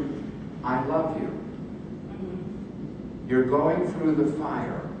tells you, I love you. You're going through the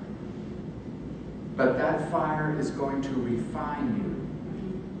fire, but that fire is going to refine you.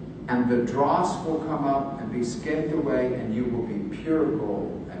 And the dross will come up and be skinned away, and you will be pure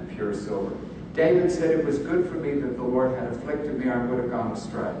gold and pure silver. David said, it was good for me that the Lord had afflicted me, or I would have gone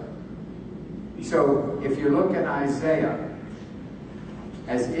astray. So, if you look at Isaiah,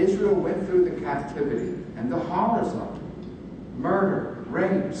 as Israel went through the captivity, and the horrors of it, murder,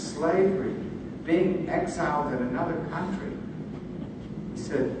 rape, slavery, being exiled in another country, he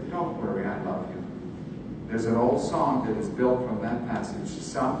said, don't worry, I love you. There's an old song that is built from that passage.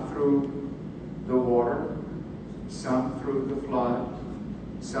 Some through the water, some through the flood,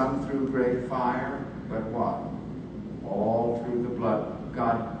 some through great fire, but what? All through the blood.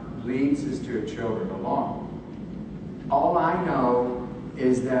 God leads His dear children along. All I know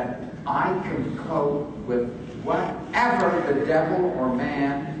is that I can cope with whatever the devil or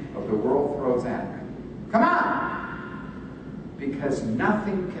man of the world throws at me. Come on! Because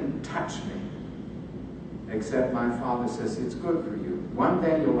nothing can touch me except my Father says it's good for you. One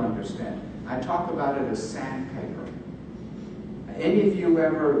day you'll understand. I talk about it as sandpaper. Any of you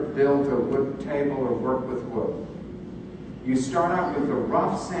ever build a wood table or work with wood? You start out with a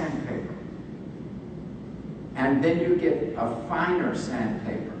rough sandpaper, and then you get a finer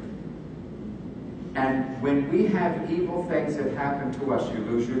sandpaper. And when we have evil things that happen to us, you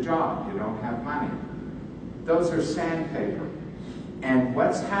lose your job, you don't have money. Those are sandpaper. And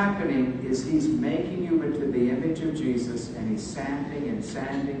what's happening is He's making you into the image of Jesus, and He's sanding and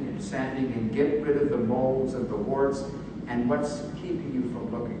sanding and sanding and getting rid of the molds and the warts and what's keeping you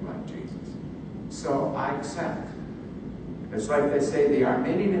from looking like Jesus. So I accept. It's like they say, the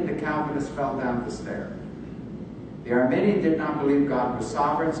Arminian and the Calvinist fell down the stair. The Arminian did not believe God was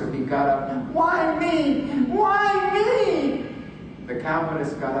sovereign, so he got up and, why me? Why me? The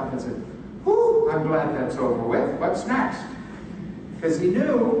Calvinist got up and said, whew, I'm glad that's over with. What's next? Because he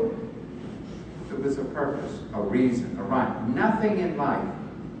knew there was a purpose, a reason, a rhyme. Nothing in life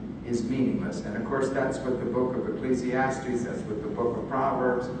is meaningless. And of course, that's what the book of Ecclesiastes, that's what the book of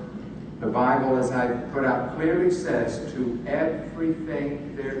Proverbs, the Bible, as I put out, clearly says, to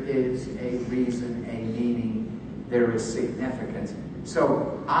everything there is a reason, a meaning, there is significance.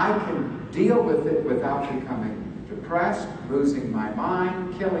 So I can deal with it without becoming depressed, losing my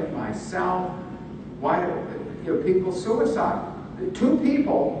mind, killing myself. Why do people suicide? Two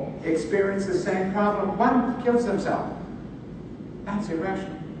people experience the same problem. One kills himself. That's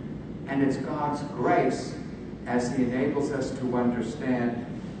irrational. And it's God's grace as He enables us to understand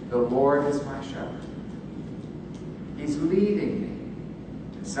the Lord is my shepherd. He's leading me.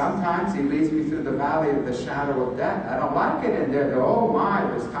 And sometimes He leads me through the valley of the shadow of death. I don't like it in there. Oh my,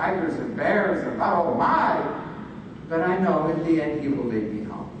 there's tigers and bears and oh my. But I know in the end He will lead me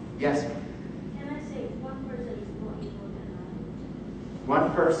home. Yes, ma'am.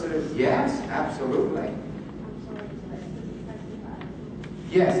 One person is, yes, absolutely.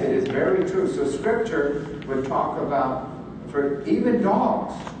 Yes, it is very true. So Scripture would talk about for even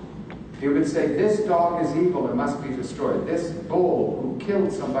dogs. He would say, this dog is evil and must be destroyed. This bull who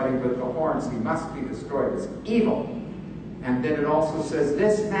killed somebody with the horns, he must be destroyed. It's evil. And then it also says,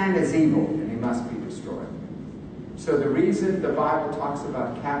 this man is evil and he must be destroyed. So the reason the Bible talks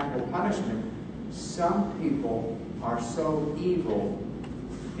about capital punishment, some people are so evil,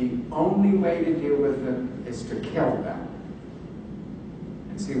 the only way to deal with them is to kill them.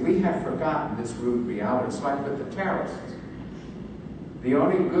 And see, we have forgotten this root reality. It's like with the terrorists. The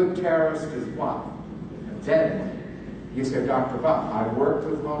only good terrorist is what? A dead one. You say, Dr. Buck, I worked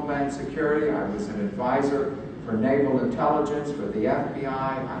with Homeland Security. I was an advisor for naval intelligence, for the FBI.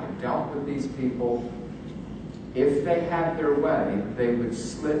 I have dealt with these people. If they had their way, they would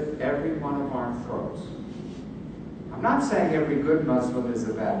slit every one of our throats. I'm not saying every good Muslim is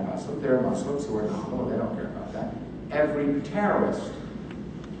a bad Muslim. There are Muslims who are nominal. They don't care about that. Every terrorist,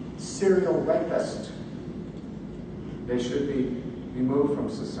 serial rapist, they should be removed from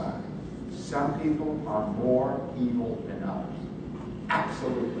society. Some people are more evil than others.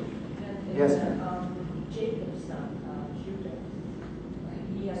 Absolutely. And Yes, ma'am. Jacob's son, Judah,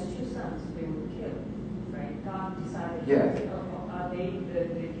 he has two sons. They were killed, right? God decided. Yes. Are they the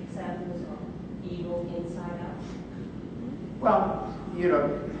examples of evil inside out? Well, you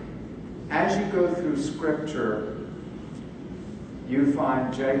know, as you go through Scripture, you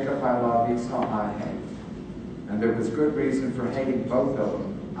find Jacob I love, Esau I hate. And there was good reason for hating both of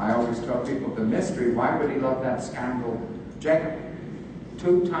them. I always tell people the mystery, why would he love that scoundrel Jacob?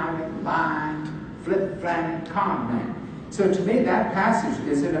 Two-timing, lying, flip-flapping, con man. So to me, that passage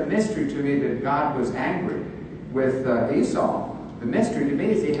isn't a mystery to me that God was angry with Esau. The mystery to me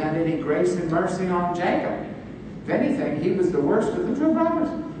is he had any grace and mercy on Jacob. If anything, he was the worst of the two brothers.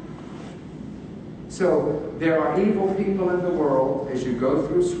 So there are evil people in the world. As you go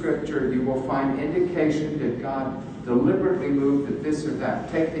through Scripture, you will find indication that God deliberately moved at this or that.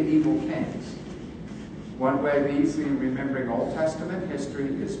 Take the evil kings. One way of easily remembering Old Testament history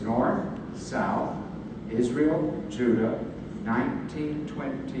is north, south, Israel, Judah,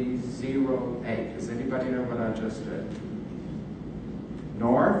 1920-08. Does anybody know what I just did?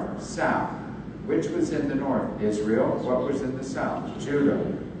 North, south. Which was in the north? Israel. What was in the south? Judah.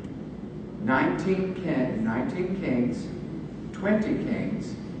 19 kings, 20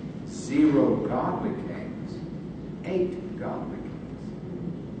 kings, 0 godly kings, 8 godly kings.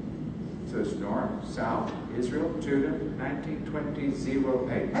 So it's north, south, Israel, Judah,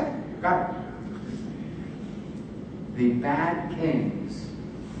 1920-08. Got it. The bad kings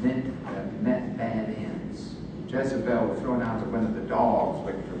meant bad ends. Jezebel was thrown out of one of the dogs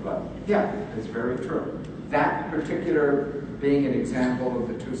looking for blood. Yeah, it's very true. That particular being an example of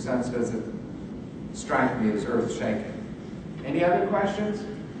the two sons doesn't strike me as earth-shaking. Any other questions?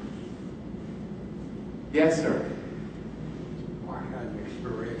 Yes, sir. I had an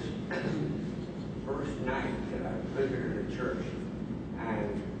experience first night that I visited a church,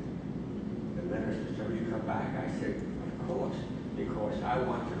 and the minister said, "Will you come back?" I said, "Of course," because I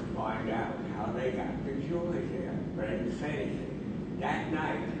wanted to find out how they got the joy there, but I didn't say anything. That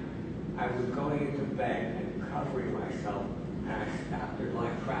night, I was going into bed and covering myself, and I stopped in my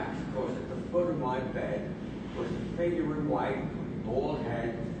tracks because at the foot of my bed was a figure in white, bald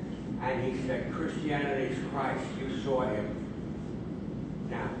head, and he said, "Christianity is Christ." You saw him.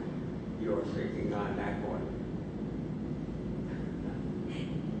 Now, you're thinking on that one.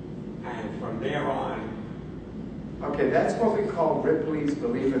 And from there on, Okay, that's what we call Ripley's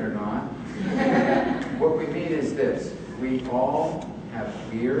Believe It or Not. What we mean is this. We all have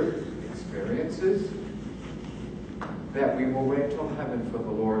weird experiences that we will wait till heaven for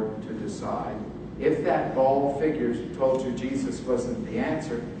the Lord to decide. If that bald figure told you Jesus wasn't the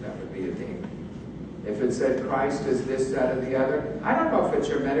answer, that would be a demon. If it said Christ is this, that, or the other, I don't know if it's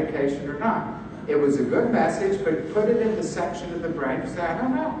your medication or not. It was a good message, but put it in the section of the brain and say, I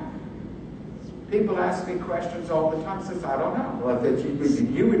don't know. People ask me questions all the time. I says, I don't know. Well, if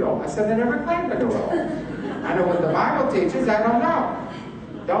you don't. I said, I never claimed to know it all. I know what the Bible teaches. I don't know.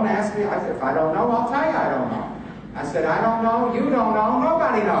 Don't ask me. I said, if I don't know, I'll tell you I don't know. I said, I don't know. You don't know.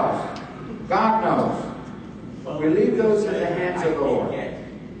 Nobody knows. God knows. well, We leave those in the hands of the Lord.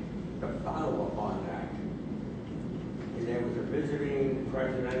 The follow-up on that. And there was a visiting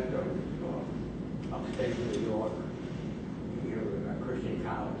president of upstate New York, a Christian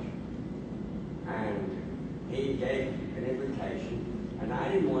college. And he gave an invitation, and I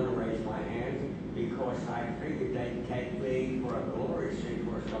didn't want to raise my hand because I figured they'd take me for a glory seeker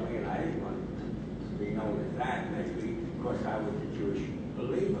or something, and I didn't want to be known as that, maybe because I was a Jewish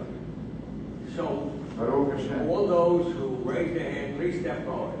believer. So, all those who raised their hand, please step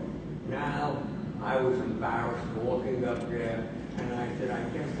forward. Now, I was embarrassed walking up there, and I said, I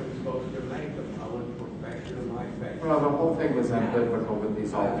guess I'm supposed to make a public profession of my faith. Well, the whole thing was unbiblical with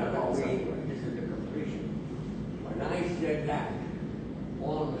these altar Now, calls. this is the completion. When I said that,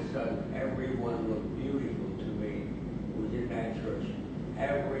 all of a sudden, everyone looked beautiful to me who was in that church.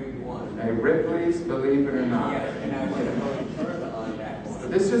 Everyone. Hey, Ripley's, believe it or not. Yes, and I want to go further on that one.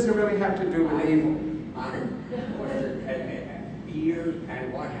 But this doesn't really have to do with evil. Years,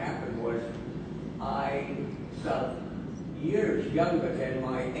 and what happened was I felt years younger than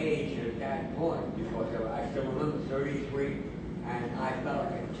my age at that point, because I still remember 33, and I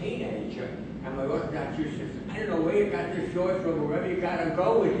felt like a teenager. And my Orthodox used to say, I don't know where you got this choice from, wherever you got to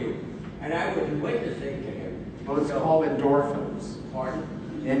go with you. And I was witnessing to him. Well, it's called endorphins. Pardon?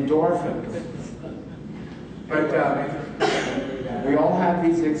 Endorphins. But we all have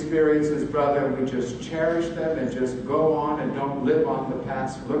these experiences, brother, and we just cherish them and just go on and don't live on the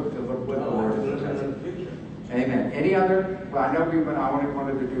past. Look what the Lord has done. Amen. Any other? Well, I know I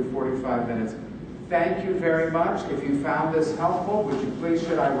wanted to do 45 minutes. Thank you very much. If you found this helpful, would you please,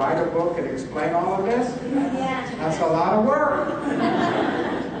 should I write a book and explain all of this? Yeah. That's a lot of work.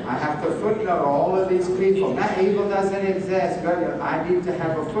 I have to footnote all of these people. That evil doesn't exist. But I need to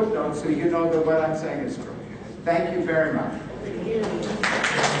have a footnote so you know that what I'm saying is true. Thank you very much. It's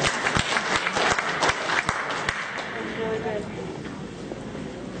really good.